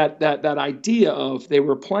 that idea of they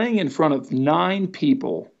were playing in front of 9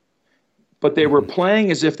 people, but they were playing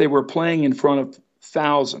as if they were playing in front of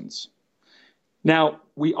thousands. Now,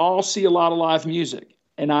 we all see a lot of live music,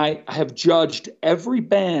 and I have judged every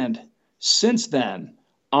band since then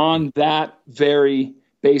on that very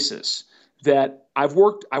basis. That I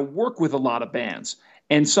work with a lot of bands,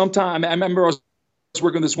 and sometimes I remember I was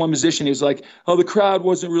working with this one musician. He was like, "Oh, the crowd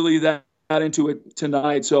wasn't really that into it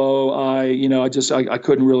tonight, so I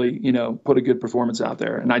couldn't really put a good performance out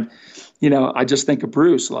there." And I just think of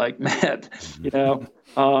Bruce like, man,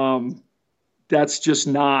 that's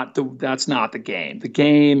not the game. The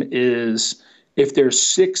game is if there's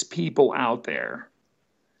 6 people out there,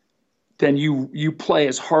 then you play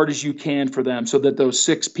as hard as you can for them so that those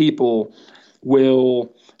 6 people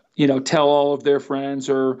will, tell all of their friends,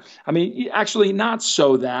 or, actually not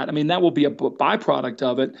so that, that will be a byproduct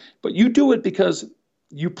of it, but you do it because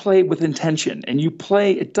you play with intention, and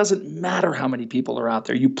it doesn't matter how many people are out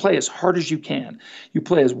there. You play as hard as you can. You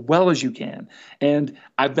play as well as you can. And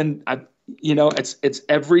it's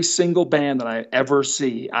every single band that I ever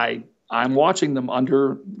see. I'm watching them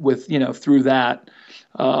through that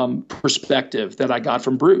perspective that I got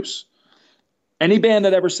from Bruce. Any band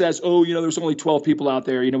that ever says, "Oh, there's only 12 people out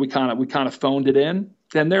there," we kind of phoned it in,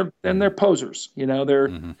 then they're posers. They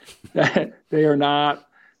are not.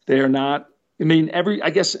 I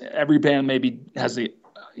guess every band maybe has the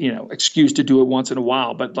excuse to do it once in a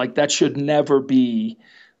while, but like that should never be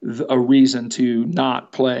a reason to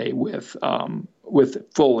not play with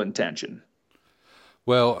full intention.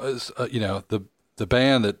 Well, the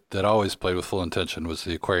band that always played with full intention was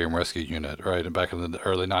the Aquarium Rescue Unit, right? And back in the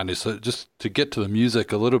early 90s. So just to get to the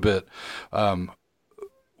music a little bit,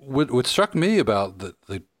 what struck me about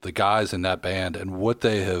the guys in that band and what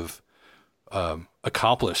they have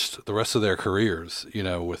accomplished the rest of their careers,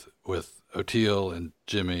 with Oteil and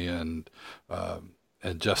Jimmy and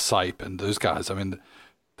Jeff Sipe and those guys.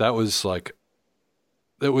 That was like,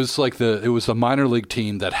 it was a minor league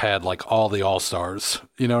team that had like all the all-stars,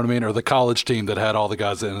 you know what I mean? Or the college team that had all the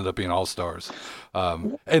guys that ended up being all-stars.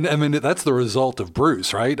 And that's the result of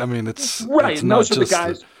Bruce, right? It's right. It's and those are the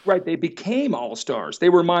guys, right? They became all-stars. They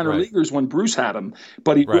were minor leaguers when Bruce had them,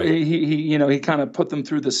 but he kind of put them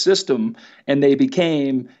through the system, and they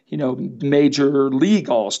became, major league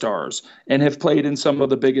all-stars and have played in some of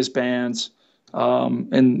the biggest bands.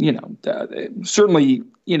 Certainly,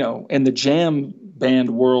 in the jam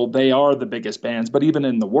band world, they are the biggest bands, but even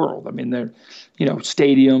in the world, they're,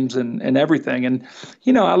 stadiums and everything. And,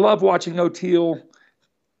 I love watching Oteil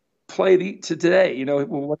play today,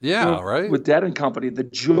 with Dead and Company, the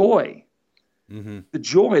joy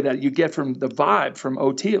that you get from the vibe from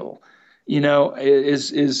Oteil,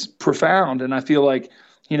 is profound. And I feel like,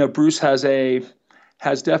 Bruce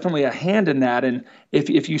has definitely a hand in that. And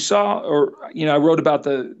if you saw, or, I wrote about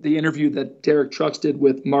the interview that Derek Trucks did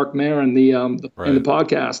with Mark Maron, in the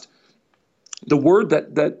podcast, the word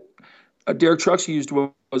that Derek Trucks used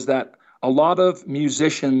was that a lot of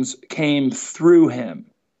musicians came through him.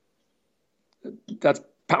 That's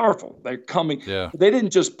powerful. They're coming. Yeah. They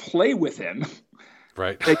didn't just play with him.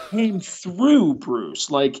 Right. They came through Bruce.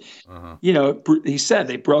 He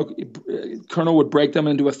said Colonel would break them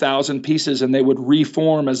into 1,000 pieces and they would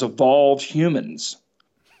reform as evolved humans.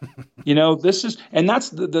 That's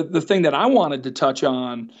the thing that I wanted to touch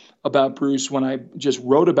on about Bruce when I just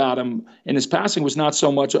wrote about him in his passing was not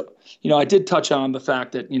so much, I did touch on the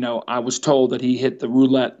fact that, I was told that he hit the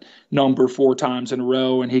roulette number 4 times in a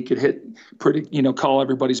row and he could hit call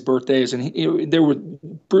everybody's birthdays. And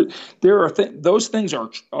those things are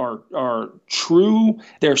true.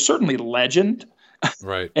 They're certainly legend.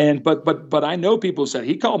 Right. But I know people said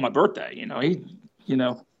he called my birthday,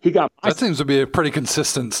 he got that seems to be a pretty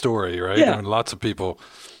consistent story, right? Yeah. Lots of people.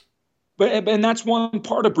 And that's one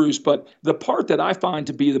part of Bruce, but the part that I find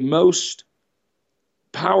to be the most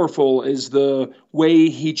powerful is the way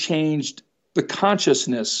he changed the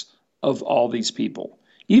consciousness of all these people,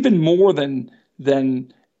 even more than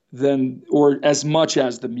or as much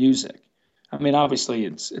as the music. I mean, obviously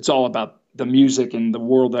it's all about the music and the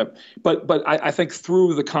world but I think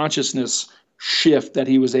through the consciousness shift that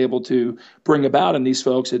he was able to bring about in these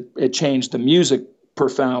folks, it changed the music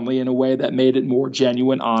profoundly in a way that made it more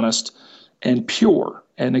genuine, honest, and pure.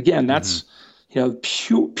 And again, that's,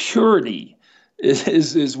 purity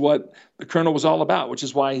is what the Colonel was all about, which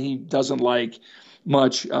is why he doesn't like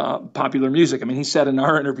much popular music. I mean, he said in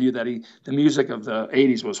our interview that the music of the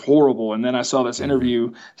 80s was horrible. And then I saw this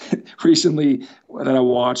interview recently that I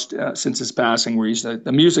watched since his passing where he said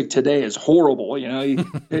the music today is horrible. He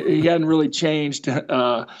hadn't really changed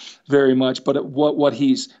very much, but what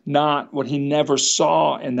he never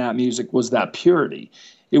saw in that music was that purity.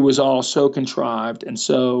 It was all so contrived and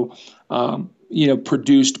so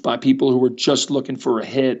produced by people who were just looking for a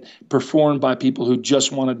hit, performed by people who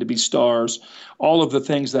just wanted to be stars, all of the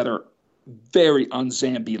things that are very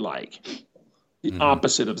un-Zambi-like, the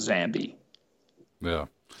opposite of Zambi. Yeah.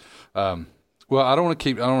 Well, I don't want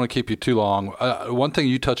to keep you too long. One thing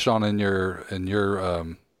you touched on in your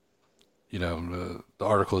the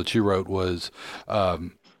article that you wrote was the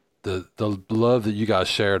love that you guys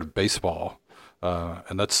shared of baseball,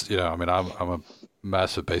 and that's I'm a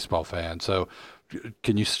massive baseball fan. So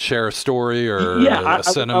can you share a story or a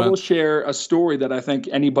sentiment? I will share a story that I think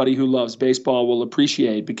anybody who loves baseball will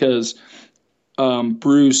appreciate because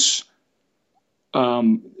Bruce,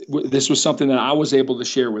 this was something that I was able to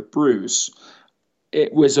share with Bruce.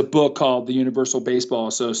 It was a book called The Universal Baseball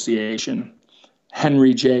Association,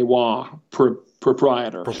 Henry J. Waugh,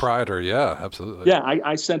 proprietor. Proprietor, yeah, absolutely. Yeah,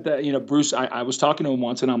 I sent that. Bruce. I was talking to him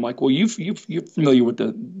once, and I'm like, "Well, you're familiar with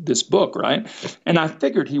this book, right?" And I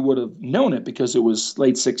figured he would have known it because it was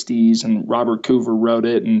late '60s, and Robert Coover wrote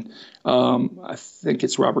it, and I think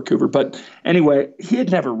it's Robert Coover. But anyway, he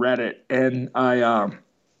had never read it, and I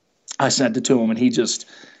sent it to him, and he just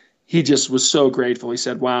was so grateful. He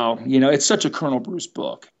said, "Wow, it's such a Colonel Bruce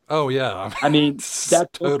book." Oh, yeah. I mean, that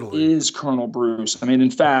book totally is Colonel Bruce. I mean,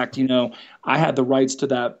 in fact, I had the rights to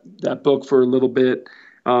that book for a little bit,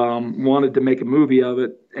 wanted to make a movie of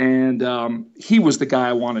it, and he was the guy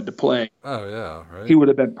I wanted to play. Oh, yeah, right. He would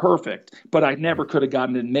have been perfect, but I never could have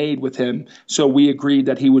gotten it made with him, so we agreed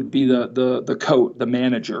that he would be the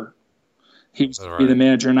manager. He was to be the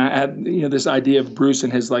manager, and I had this idea of Bruce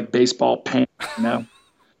in his like baseball pants,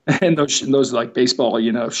 and those like baseball,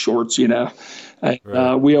 shorts, Right.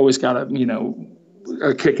 We always got a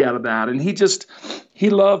kick out of that. And he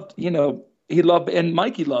loved, and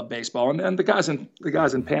Mikey loved baseball, and the guys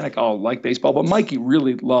in Panic all like baseball, but Mikey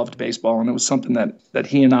really loved baseball, and it was something that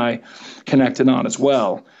he and I connected on as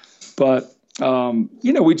well. But we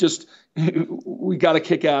got a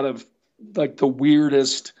kick out of like the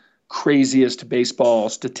weirdest, craziest baseball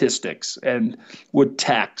statistics, and would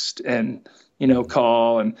text and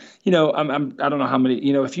call, and I don't know how many.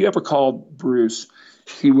 If you ever called Bruce,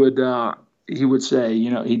 he would say,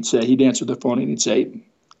 he'd answer the phone and he'd say,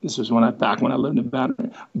 this was back when I lived in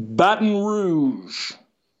Baton Rouge.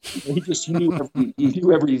 He knew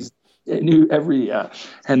every,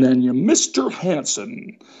 and then Mr.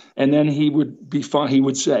 Hanson, and then he would be fun. He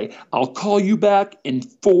would say, "I'll call you back in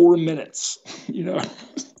 4 minutes." He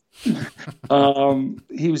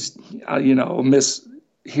was, miss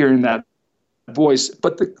hearing that voice.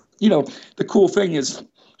 But the cool thing is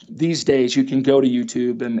these days you can go to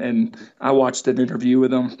YouTube and I watched an interview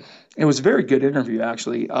with him. It was a very good interview,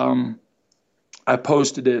 actually. I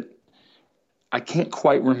posted it. I can't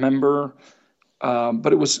quite remember,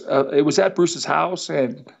 but it was at Bruce's house,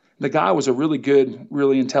 and the guy was a really good,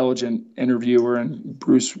 really intelligent interviewer, and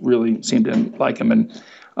Bruce really seemed to like him. And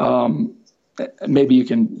maybe you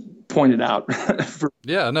can point it out.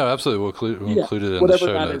 No, absolutely. We'll include it in whatever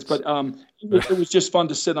the show that notes. is. But it was just fun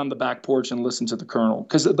to sit on the back porch and listen to the Colonel,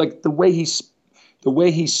 because like the way he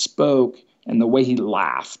spoke and the way he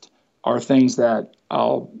laughed are things that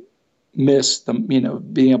I'll miss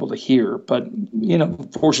being able to hear. But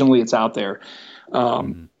fortunately, it's out there.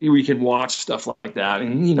 We can watch stuff like that,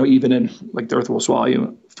 and even in like The Earth Will Swallow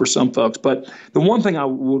You for some folks. But the one thing I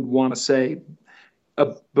would want to say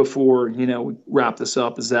before we wrap this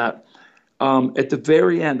up is that at the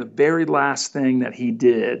very end, the very last thing that he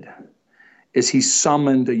did is he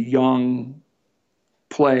summoned a young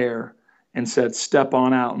player and said, "Step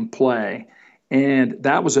on out and play." And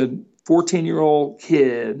that was a 14-year-old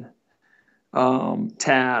kid.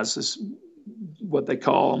 Taz is what they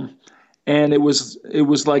call him. And it was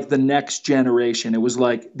like the next generation. It was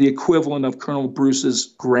like the equivalent of Colonel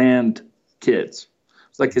Bruce's grandkids.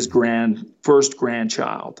 It's like his first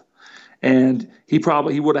grandchild. And he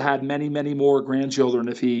would have had many, many more grandchildren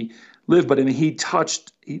if he lived. But I mean,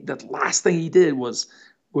 the last thing he did was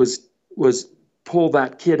pull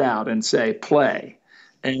that kid out and say, play.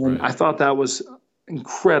 And Right. I thought that was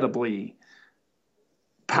incredibly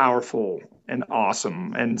powerful and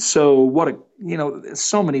awesome. And so what a, in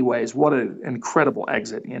so many ways, what an incredible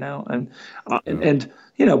exit, and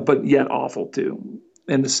but yet awful too,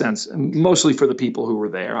 in the sense, mostly for the people who were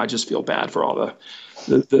there. I just feel bad for all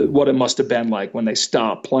the what it must have been like when they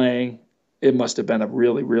stopped playing. It must have been a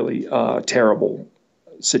really, really terrible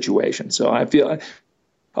situation. So I feel,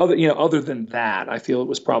 other than that, I feel it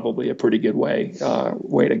was probably a pretty good way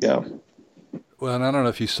to go. Well, and I don't know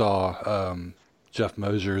if you saw Jeff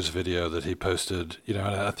Mosier's video that he posted,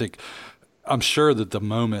 and I'm sure that the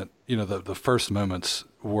moment, the first moments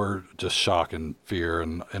were just shock and fear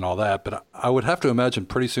and all that. But I would have to imagine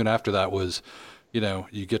pretty soon after that was,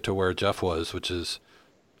 you get to where Jeff was, which is,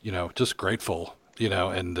 just grateful,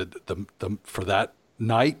 and the for that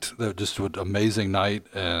night, that just an amazing night.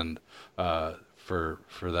 And for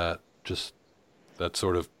that, just that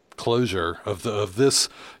sort of closure of this,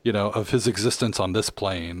 of his existence on this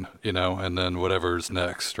plane, and then whatever's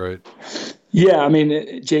next, right? Yeah, I mean,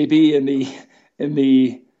 JB in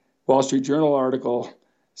the Wall Street Journal article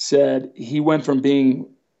said he went from being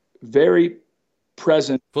very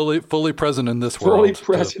present, fully present in this world,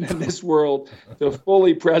 in this world, to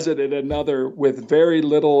fully present in another with very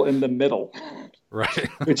little in the middle. Right.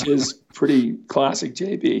 Which is pretty classic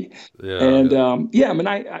JB. Yeah. And I mean,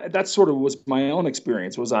 I that sort of was my own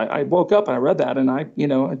experience. Was I woke up and I read that and I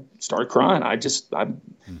started crying. I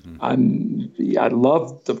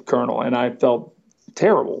loved the Colonel and I felt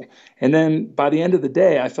terrible. And then by the end of the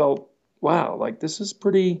day, I felt, wow, like this is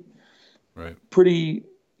pretty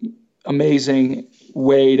amazing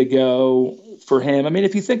way to go for him. I mean,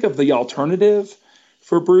 if you think of the alternative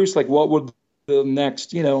for Bruce, like what would the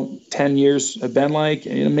next 10 years have been like,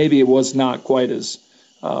 maybe it was not quite as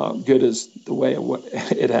good as the way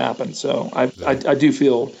it happened. So I do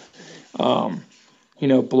feel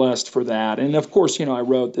blessed for that. And of course, I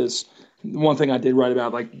wrote this one thing I did write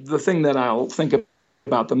about, like the thing that I'll think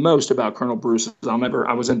about the most about Colonel Bruce is I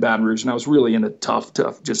was in Baton Rouge and I was really in a tough,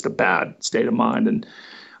 just a bad state of mind. And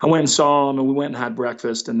I went and saw him and we went and had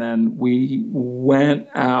breakfast and then we went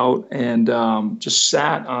out and just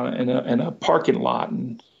sat in a parking lot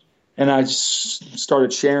and I just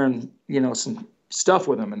started sharing, some stuff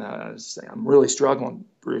with him and I was saying, I'm really struggling,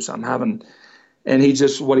 Bruce. And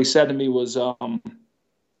what he said to me was,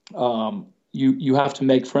 you have to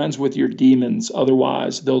make friends with your demons,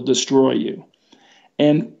 otherwise they'll destroy you.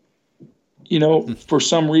 And, for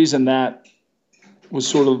some reason that was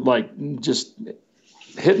sort of like just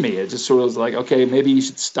hit me. It just sort of was like, okay, maybe you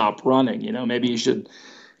should stop running.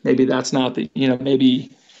 Maybe that's not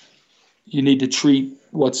maybe you need to treat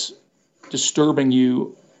what's disturbing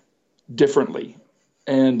you differently.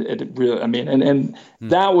 And it really, and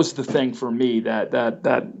that was the thing for me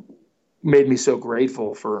that made me so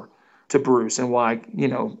grateful to Bruce and why,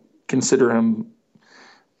 consider him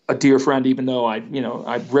a dear friend, even though I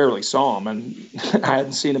rarely saw him and I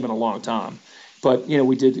hadn't seen him in a long time. But,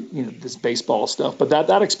 we did, this baseball stuff. But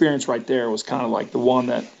that experience right there was kind of like the one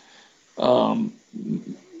that,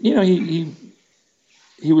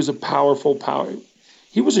 he was a powerful power.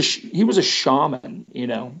 He was a shaman,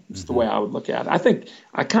 it's the way I would look at it. I think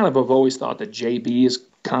I kind of have always thought that JB has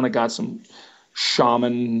kind of got some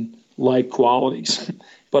shaman-like qualities.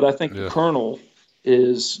 But I think the Colonel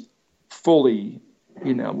is fully,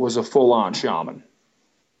 was a full-on shaman.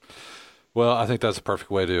 Well, I think that's a perfect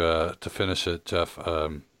way to finish it, Jeff.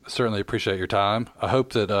 Certainly appreciate your time. I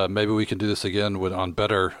hope that maybe we can do this again on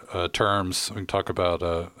better terms. We can talk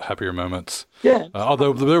about happier moments. Yeah.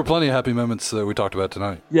 Although there were plenty of happy moments that we talked about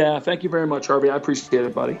tonight. Yeah, thank you very much, Harvey. I appreciate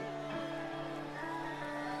it, buddy.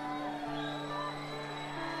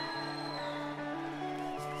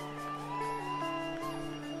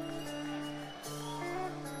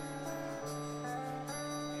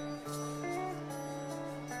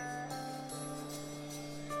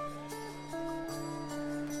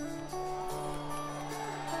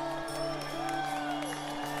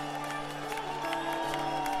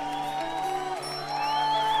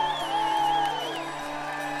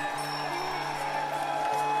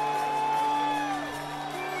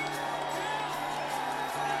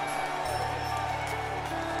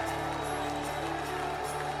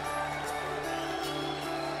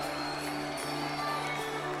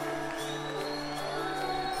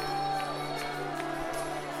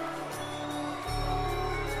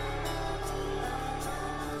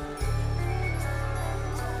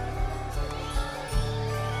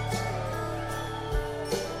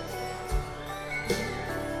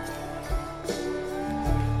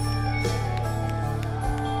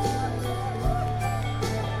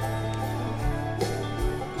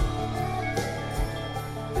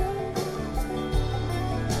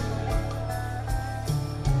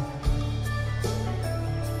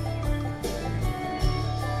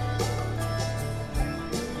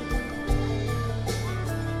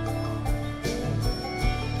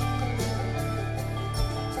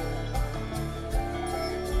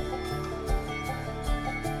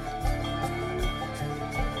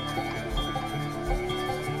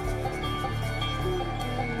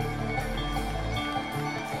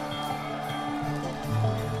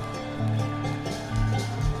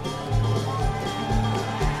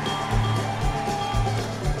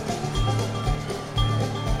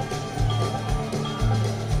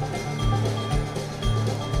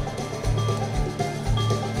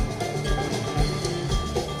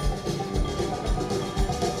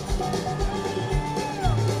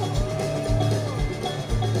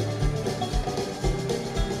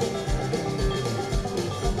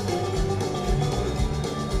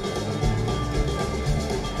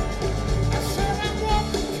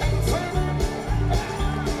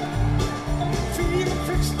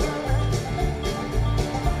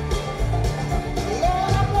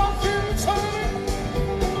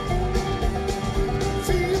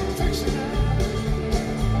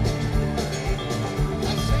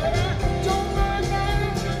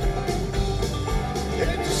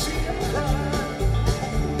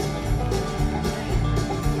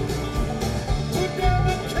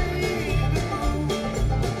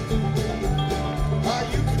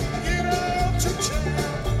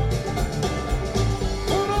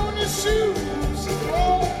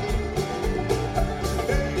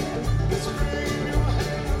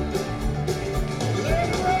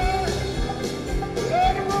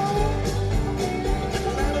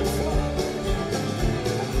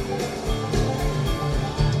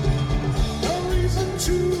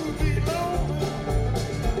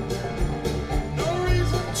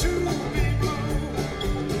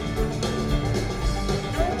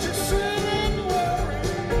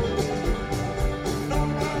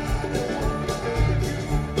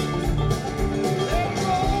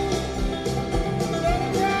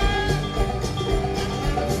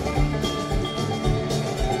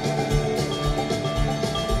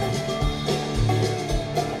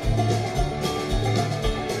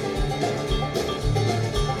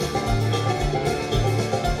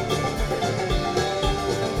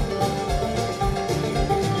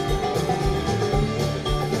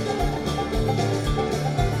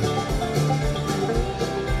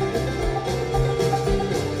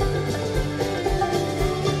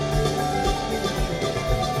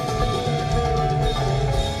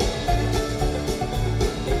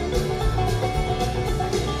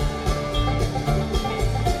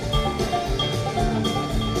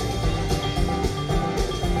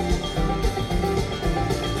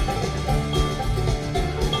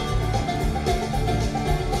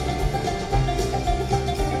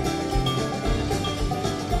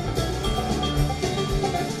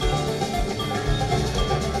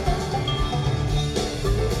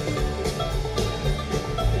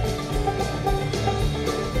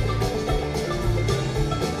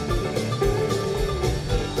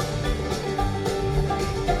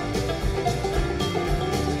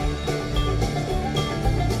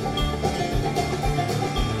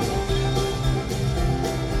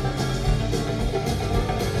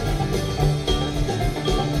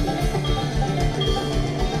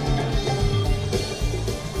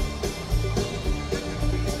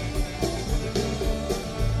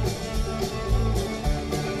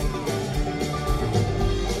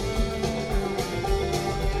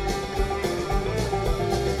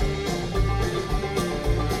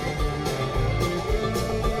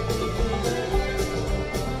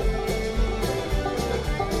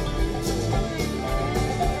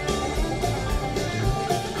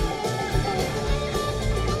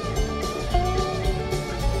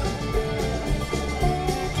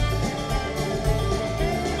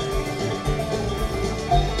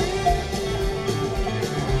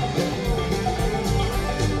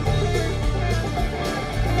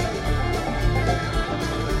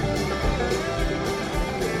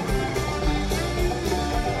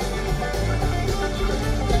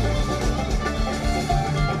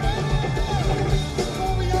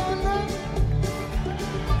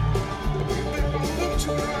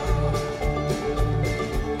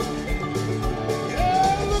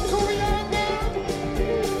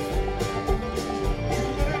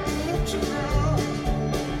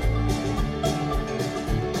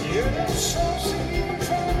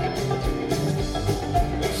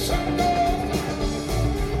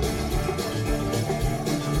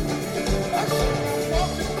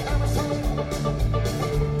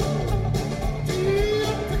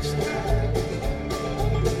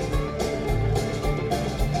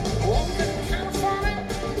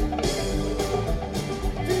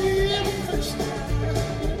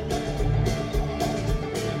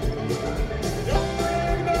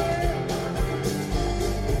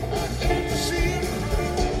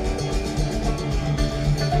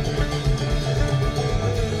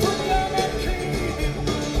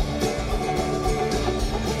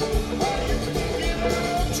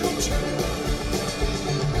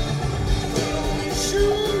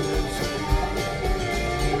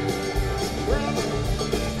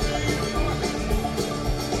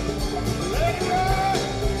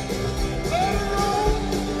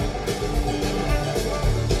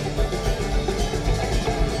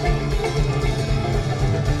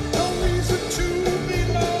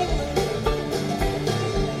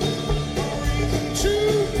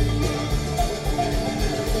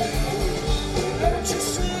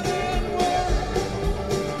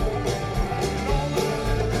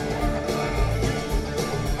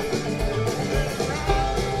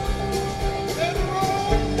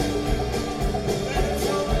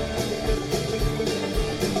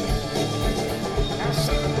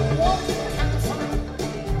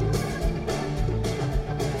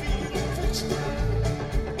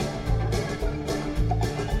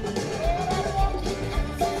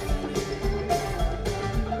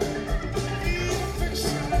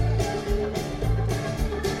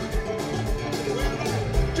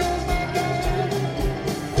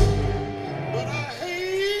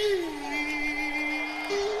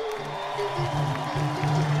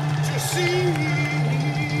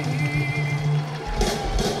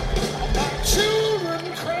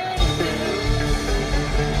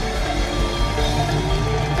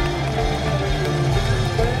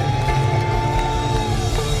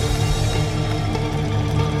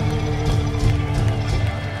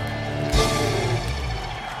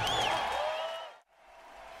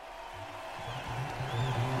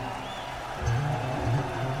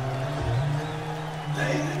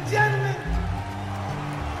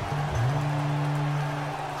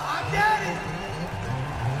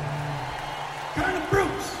 Colonel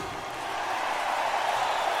Bruce.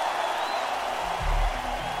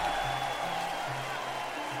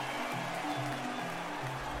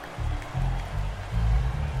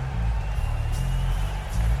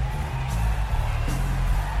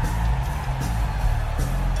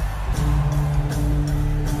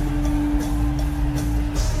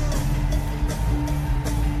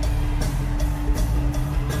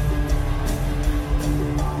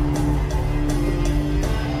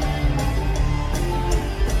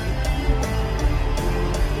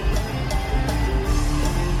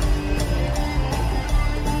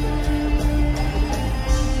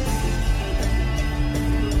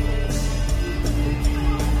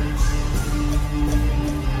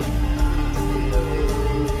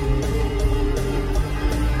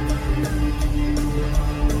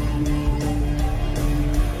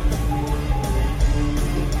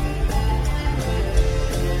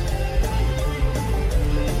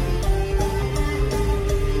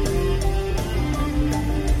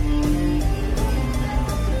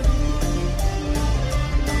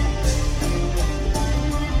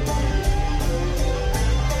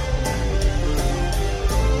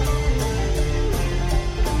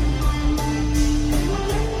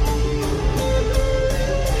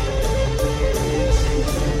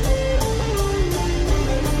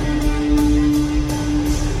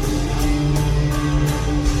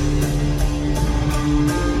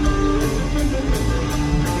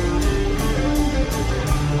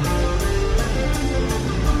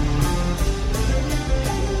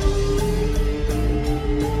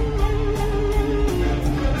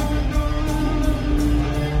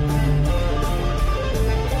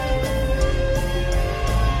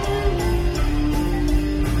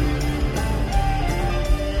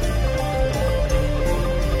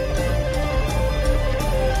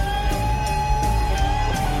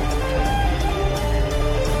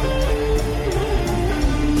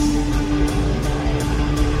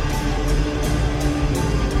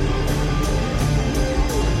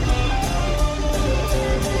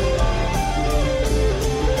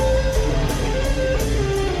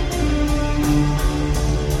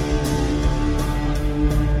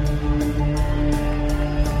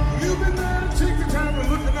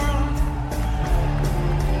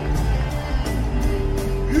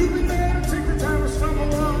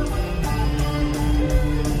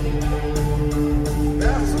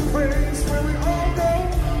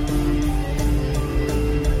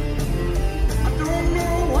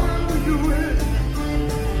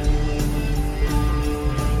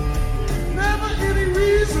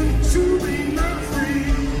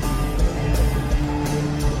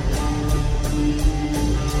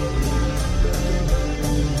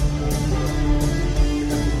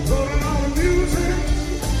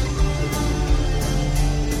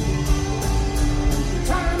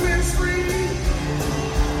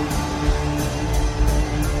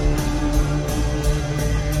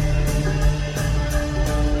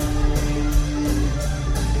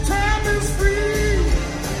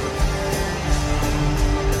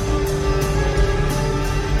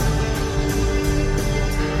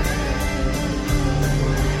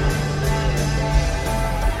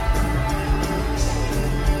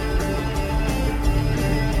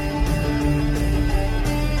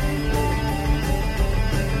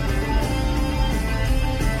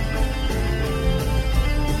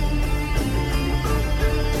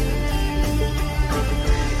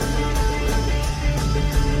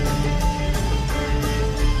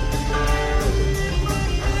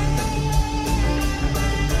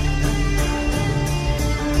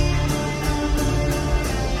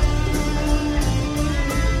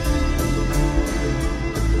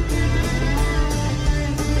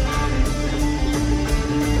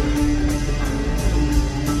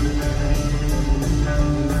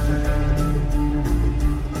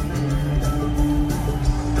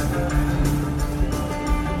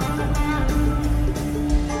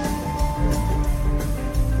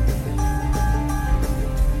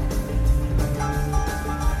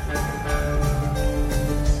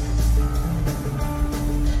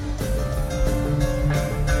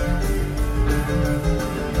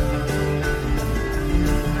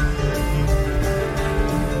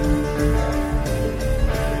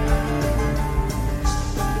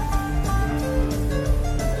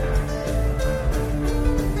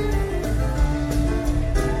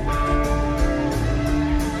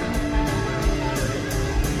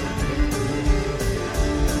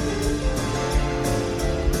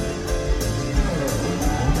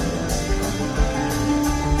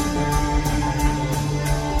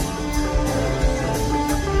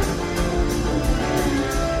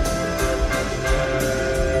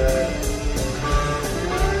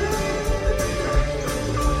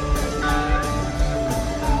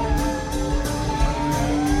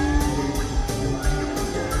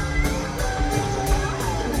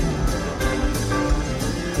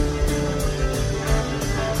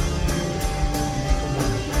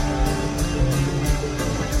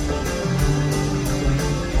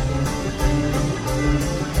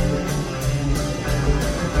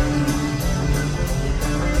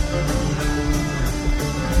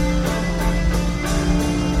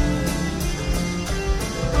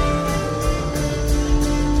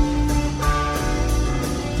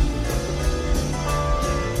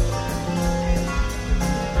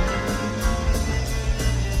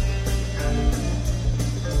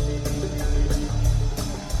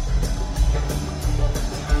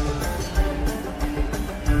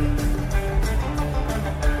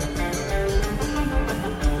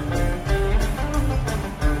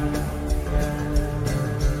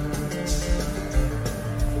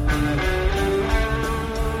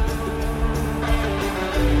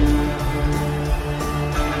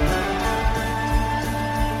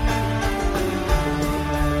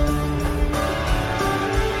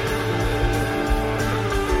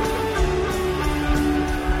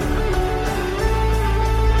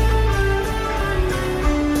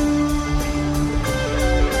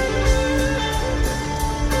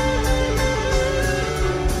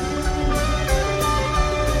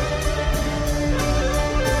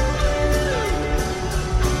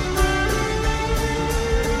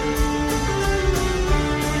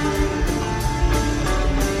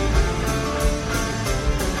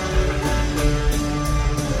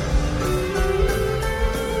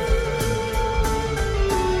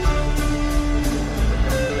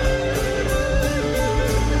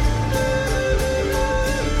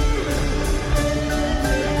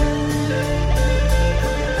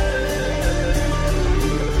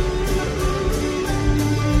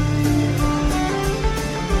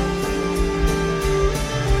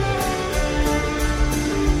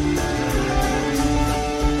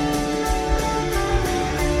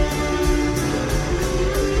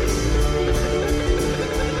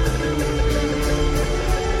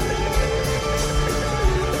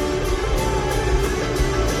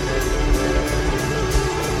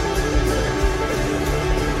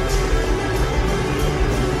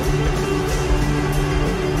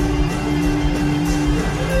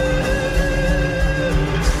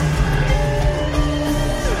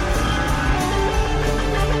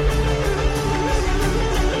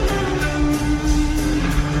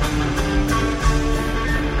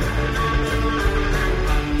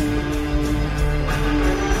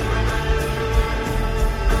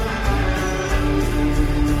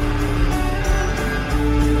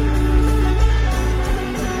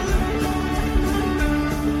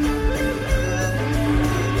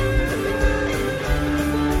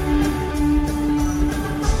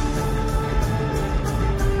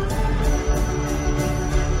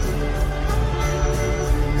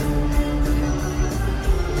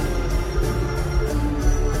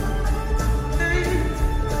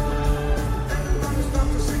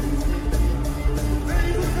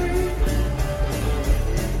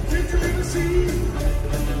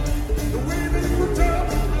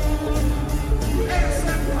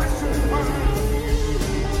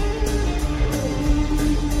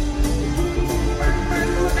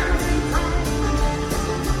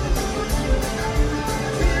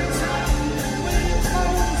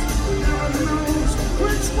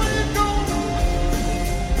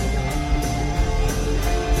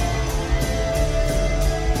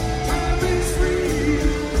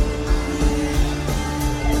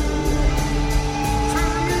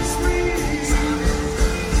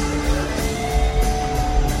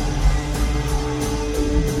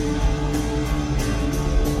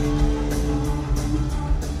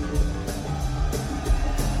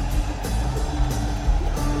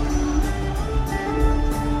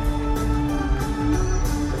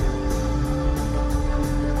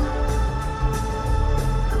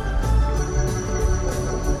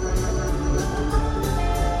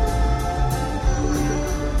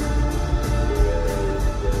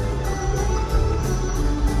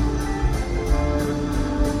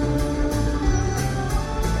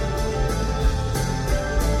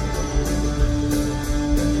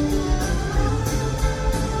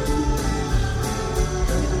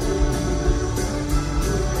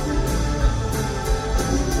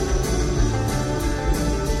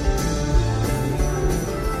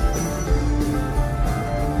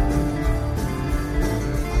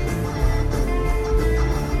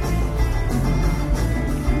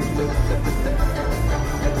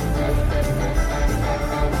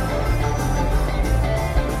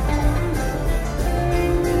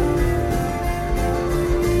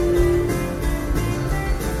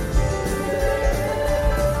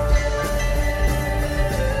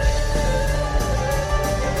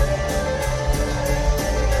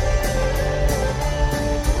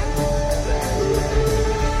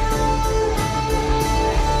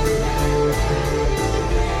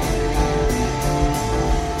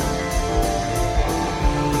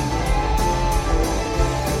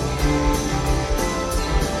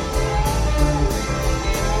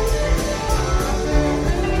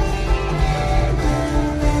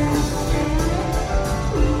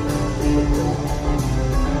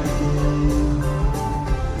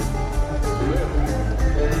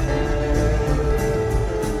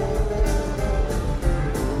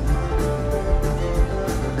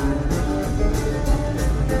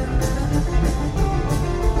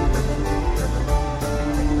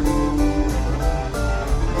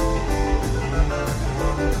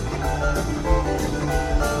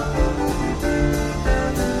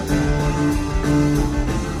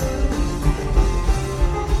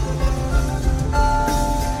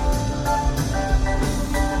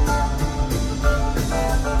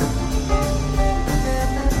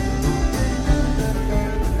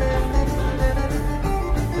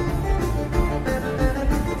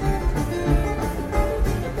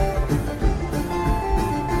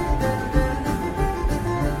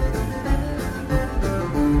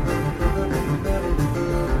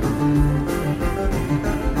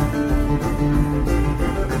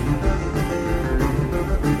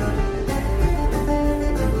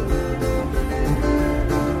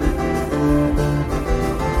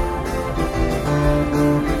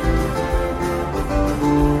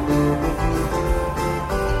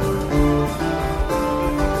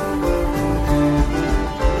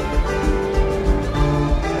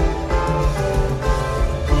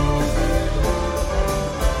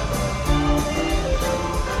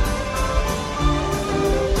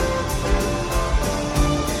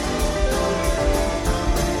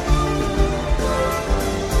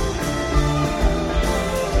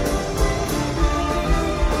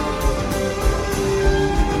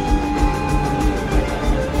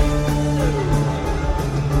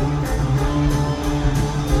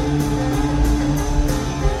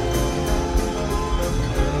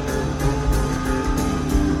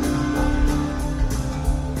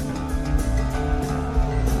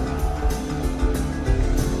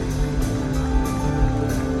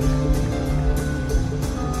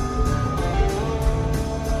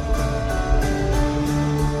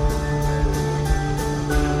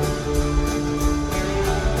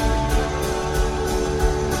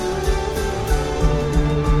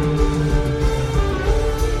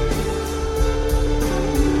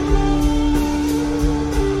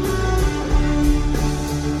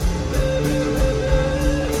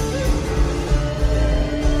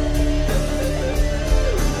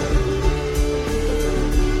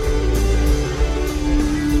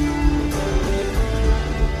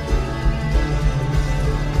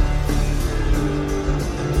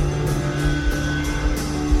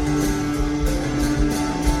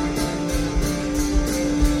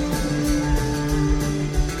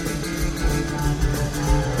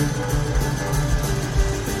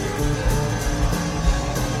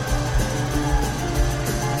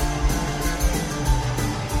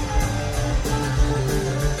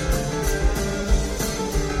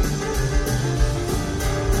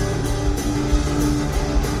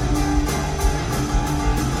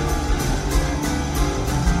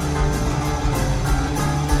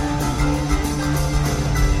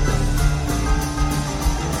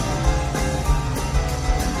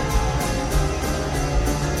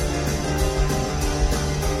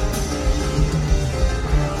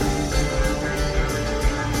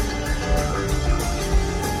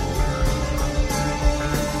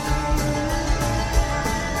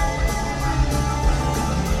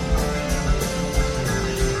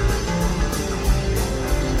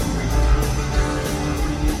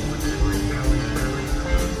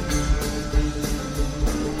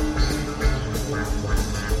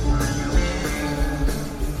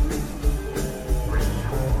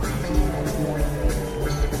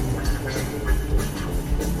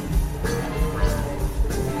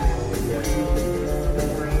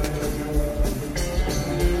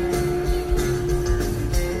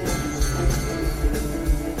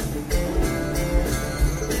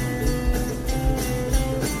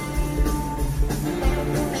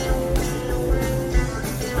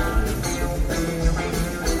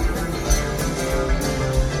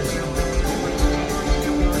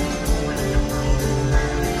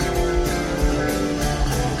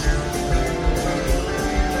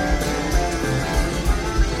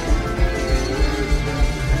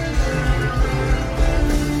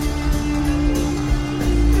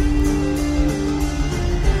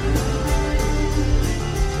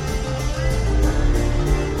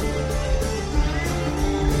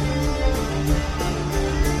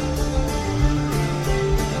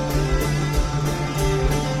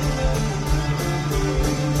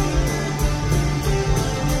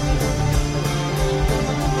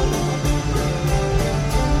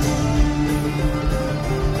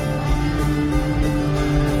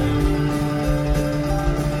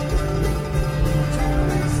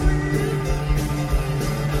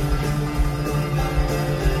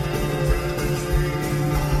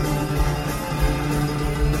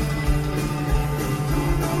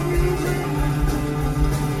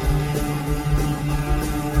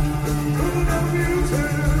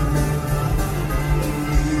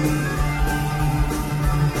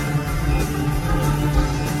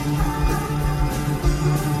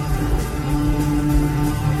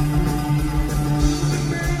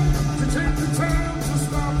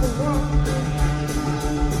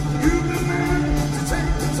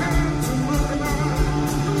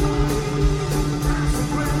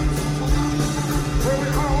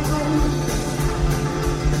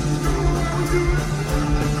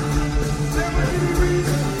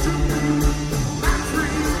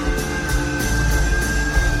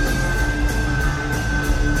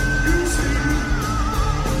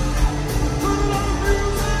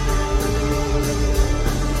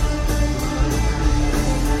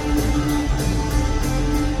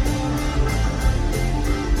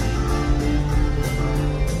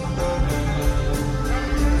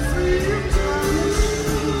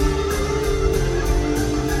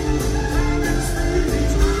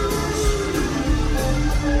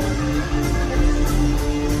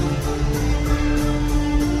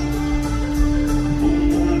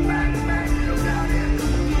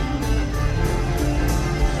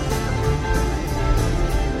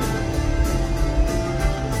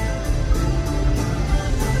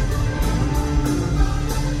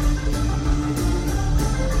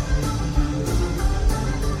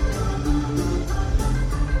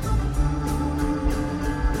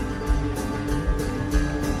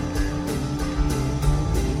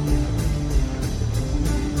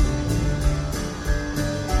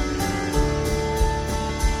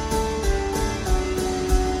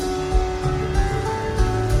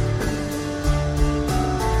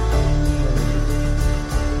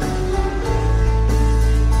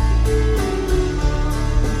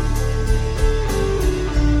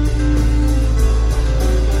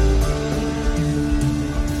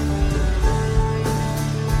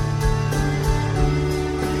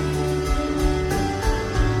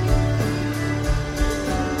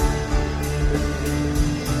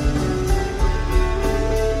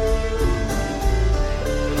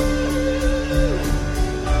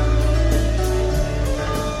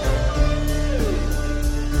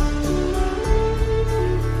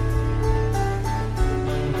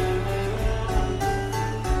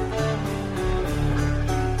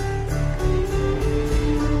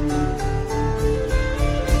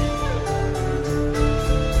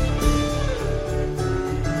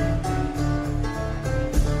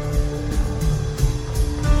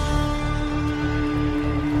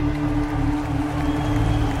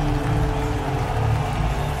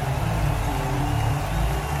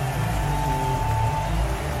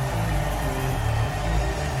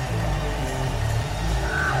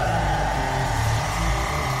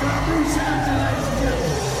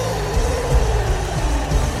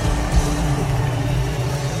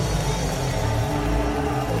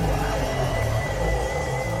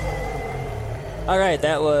 All right,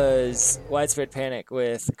 that was Widespread Panic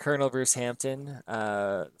with Colonel Bruce Hampton.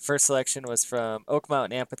 First selection was from Oak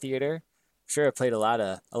Mountain Amphitheater. I'm sure I played a lot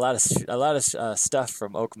of stuff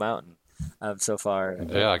from Oak Mountain so far.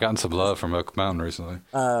 Yeah, I gotten some love from Oak Mountain recently.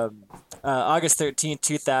 August 13th,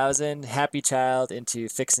 2000, Happy Child into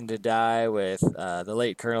Fixin' to Die with the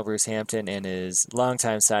late Colonel Bruce Hampton and his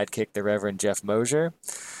longtime sidekick, the Reverend Jeff Mosier.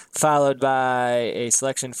 Followed by a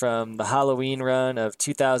selection from the Halloween run of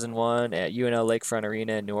 2001 at UNL Lakefront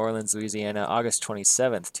Arena in New Orleans, Louisiana, August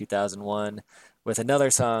 27th, 2001, with another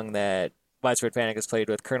song that Widespread Panic has played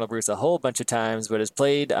with Colonel Bruce a whole bunch of times, but has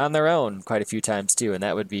played on their own quite a few times too, and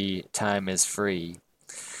that would be Time is Free.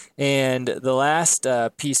 And the last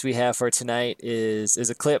piece we have for tonight is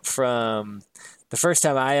a clip from the first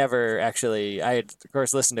time I had, of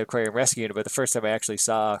course, listened to Aquarium Rescue, but the first time I actually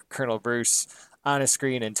saw Colonel Bruce on a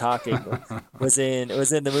screen and talking was in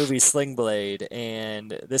the movie Sling Blade,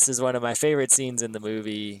 and this is one of my favorite scenes in the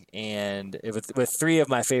movie, and with three of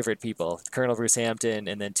my favorite people, Colonel Bruce Hampton,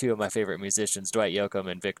 and then two of my favorite musicians, Dwight Yoakam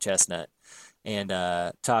and Vic Chestnut, and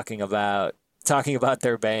talking about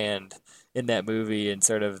their band in that movie and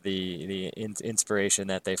sort of the inspiration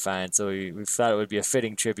that they find. So we thought it would be a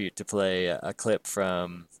fitting tribute to play a clip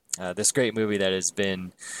from this great movie that has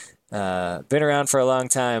been around for a long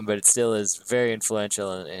time, but it still is very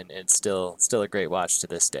influential and still a great watch to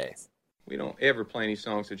this day. We don't ever play any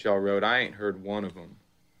songs that y'all wrote. I ain't heard one of them.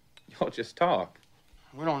 Y'all just talk.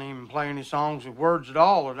 We don't even play any songs with words at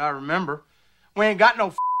all that I remember. We ain't got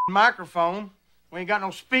no microphone. We ain't got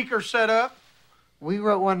no speaker set up. We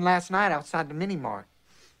wrote one last night outside the Mini Mart.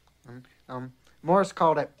 Morris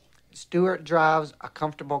called it Stuart Drives a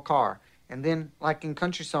Comfortable Car. And then, like in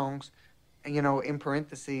country songs, in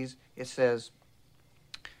parentheses, it says,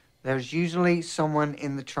 there's usually someone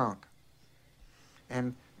in the trunk.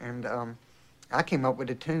 And I came up with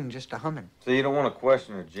a tune just to humming. See, you don't want to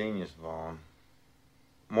question your genius, Vaughn.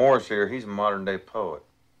 Morris here, he's a modern-day poet.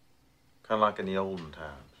 Kind of like in the olden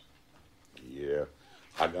times. Yeah,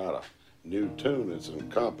 I got a new tune. It's in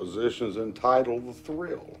compositions entitled The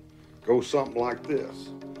Thrill. Goes something like this.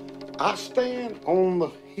 I stand on the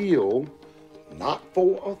hill, not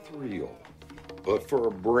for a thrill, but for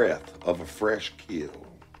a breath of a fresh kill.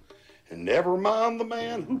 And never mind the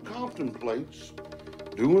man who contemplates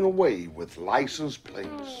doing away with license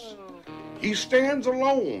plates. He stands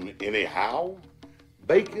alone anyhow,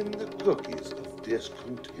 baking the cookies of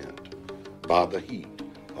discontent by the heat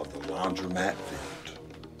of the laundromat vent.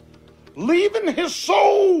 Leaving his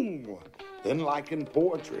soul. Then like in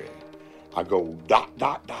poetry, I go ...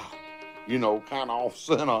 kind of off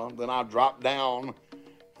center. Then I drop down,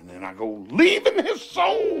 and then I go, leaving his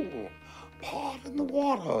soul, part in the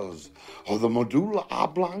waters of the medulla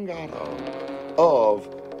oblongata of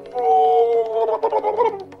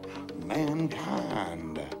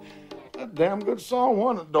mankind. A damn good song,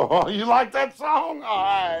 wasn't it, Dora? You like that song? All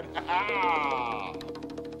right.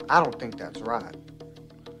 I don't think that's right.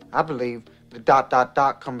 I believe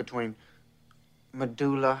the ... come between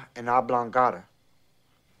medulla and oblongata.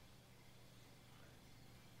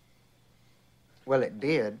 Well, it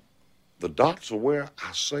did. The dots are where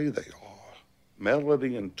I say they are.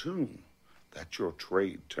 Melody and tune. That's your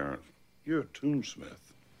trade, Terrence. You're a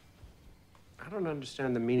tunesmith. I don't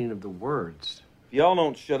understand the meaning of the words. If y'all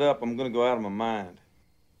don't shut up, I'm going to go out of my mind.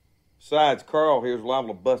 Besides, Carl here's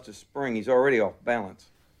liable to bust his spring. He's already off balance.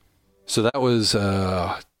 So that was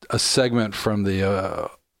a segment from the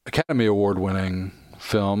Academy Award-winning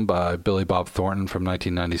film by Billy Bob Thornton from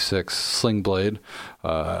 1996, Sling Blade.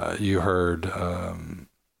 You heard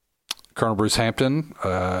Colonel Bruce Hampton.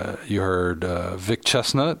 You heard Vic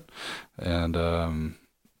Chestnut and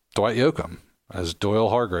Dwight Yoakam as Doyle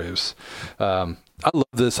Hargraves. I love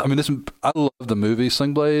this. I mean, I love the movie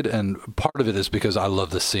Sling Blade, and part of it is because I love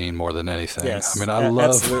the scene more than anything. Yes, I mean, I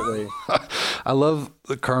love absolutely. I love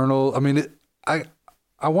the Colonel. I mean, I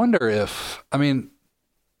wonder if, I mean,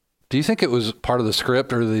 do you think it was part of the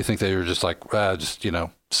script, or do you think they were just like,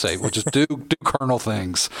 say, we'll just do Colonel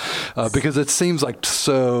things? Because it seems like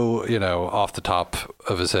so, off the top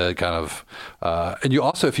of his head kind of. And you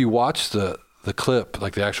also, if you watch the clip,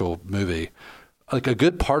 like the actual movie, like a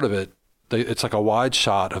good part of it, it's like a wide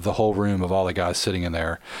shot of the whole room of all the guys sitting in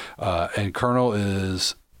there. And Colonel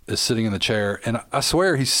is sitting in the chair, and I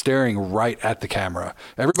swear he's staring right at the camera.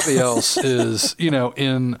 Everybody else is,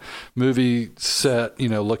 in movie set,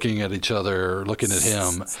 looking at each other, looking at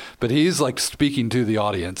him, but he's like speaking to the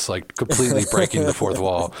audience, like completely breaking the fourth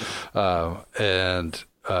wall. And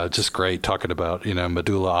just great talking about,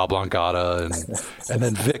 medulla oblongata, and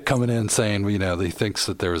then Vic coming in saying, he thinks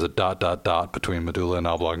that there was a ... between medulla and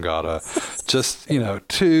oblongata. Just,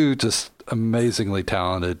 two just amazingly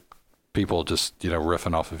talented people just,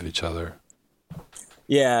 riffing off of each other.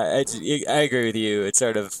 Yeah, I agree with you. It's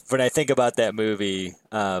sort of, when I think about that movie,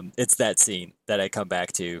 it's that scene that I come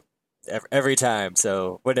back to every time.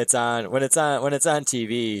 So when it's on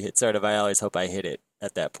TV, it's sort of, I always hope I hit it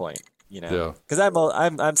at that point, Yeah. Because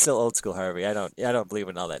I'm still old school Harvey. I don't believe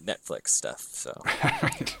in all that Netflix stuff. So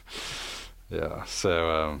yeah.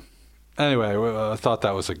 So anyway, I thought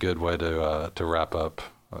that was a good way to wrap up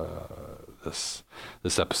this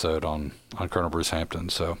episode on Colonel Bruce Hampton.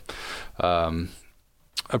 So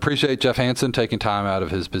appreciate Jeff Hansen taking time out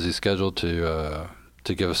of his busy schedule to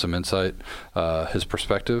give us some insight, his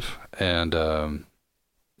perspective, and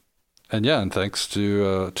thanks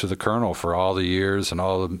to the Colonel for all the years and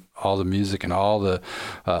all the music and all the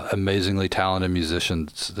amazingly talented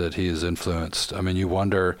musicians that he has influenced. I mean, you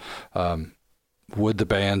wonder, would the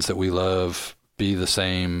bands that we love be the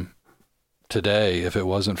same today if it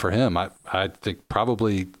wasn't for him? I think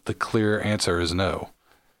probably the clear answer is no.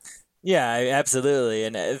 Yeah, absolutely.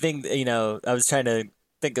 And I think, I was trying to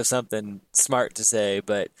think of something smart to say,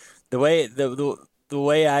 but the way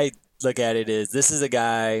I look at it is, this is a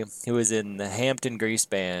guy who was in the Hampton Grease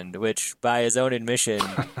Band, which by his own admission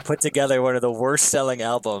put together one of the worst selling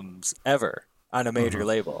albums ever on a major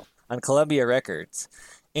label, on Columbia Records.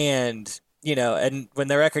 And, and when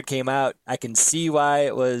the record came out, I can see why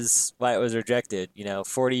it was rejected.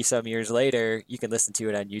 40 some years later, you can listen to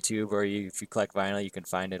it on YouTube, or if you collect vinyl, you can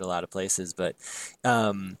find it a lot of places. But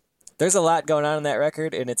there's a lot going on in that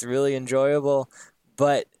record, and it's really enjoyable.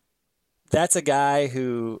 But that's a guy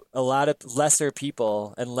who a lot of lesser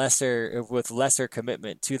people and with lesser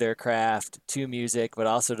commitment to their craft, to music, but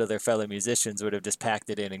also to their fellow musicians, would have just packed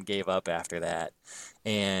it in and gave up after that.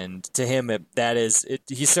 And to him,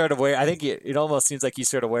 he sort of I think it almost seems like he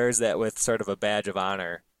sort of wears that with sort of a badge of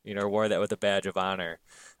honor, wore that with a badge of honor.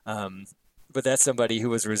 But that's somebody who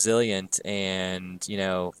was resilient and,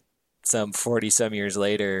 some 40 some years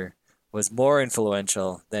later was more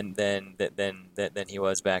influential than he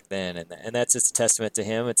was back then, and that's just a testament to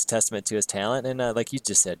him. It's a testament to his talent, and like you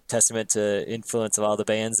just said, testament to influence of all the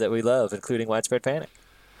bands that we love, including Widespread Panic.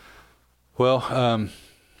 Well,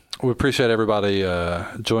 we appreciate everybody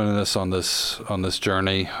joining us on this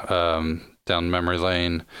journey down memory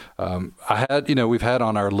lane. I had, we've had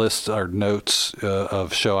on our list, our notes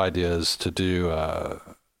of show ideas to do.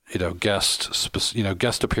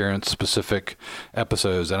 Guest appearance specific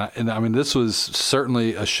episodes. And I mean, this was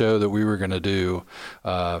certainly a show that we were going to do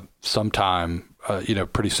sometime,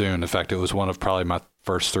 pretty soon. In fact, it was one of probably my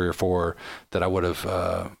first 3 or 4 that I would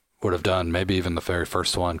have done, maybe even the very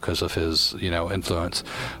first one, because of his, influence.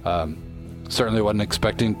 Certainly wasn't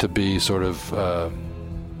expecting to be sort of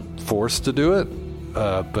forced to do it,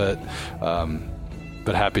 but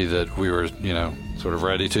happy that we were, sort of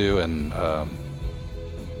ready to, and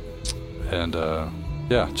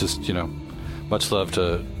just much love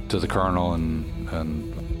to the Colonel,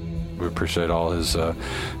 and we appreciate all his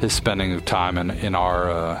spending of time in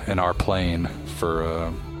our plane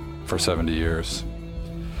for 70 years.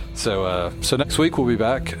 So next week we'll be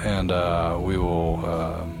back, and we'll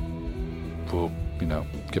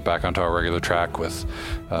get back onto our regular track with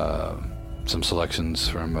some selections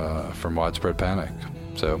from Widespread Panic.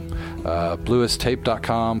 So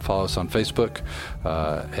bluestape.com, follow us on Facebook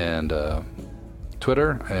and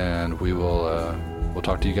Twitter, and we'll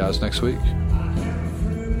talk to you guys next week.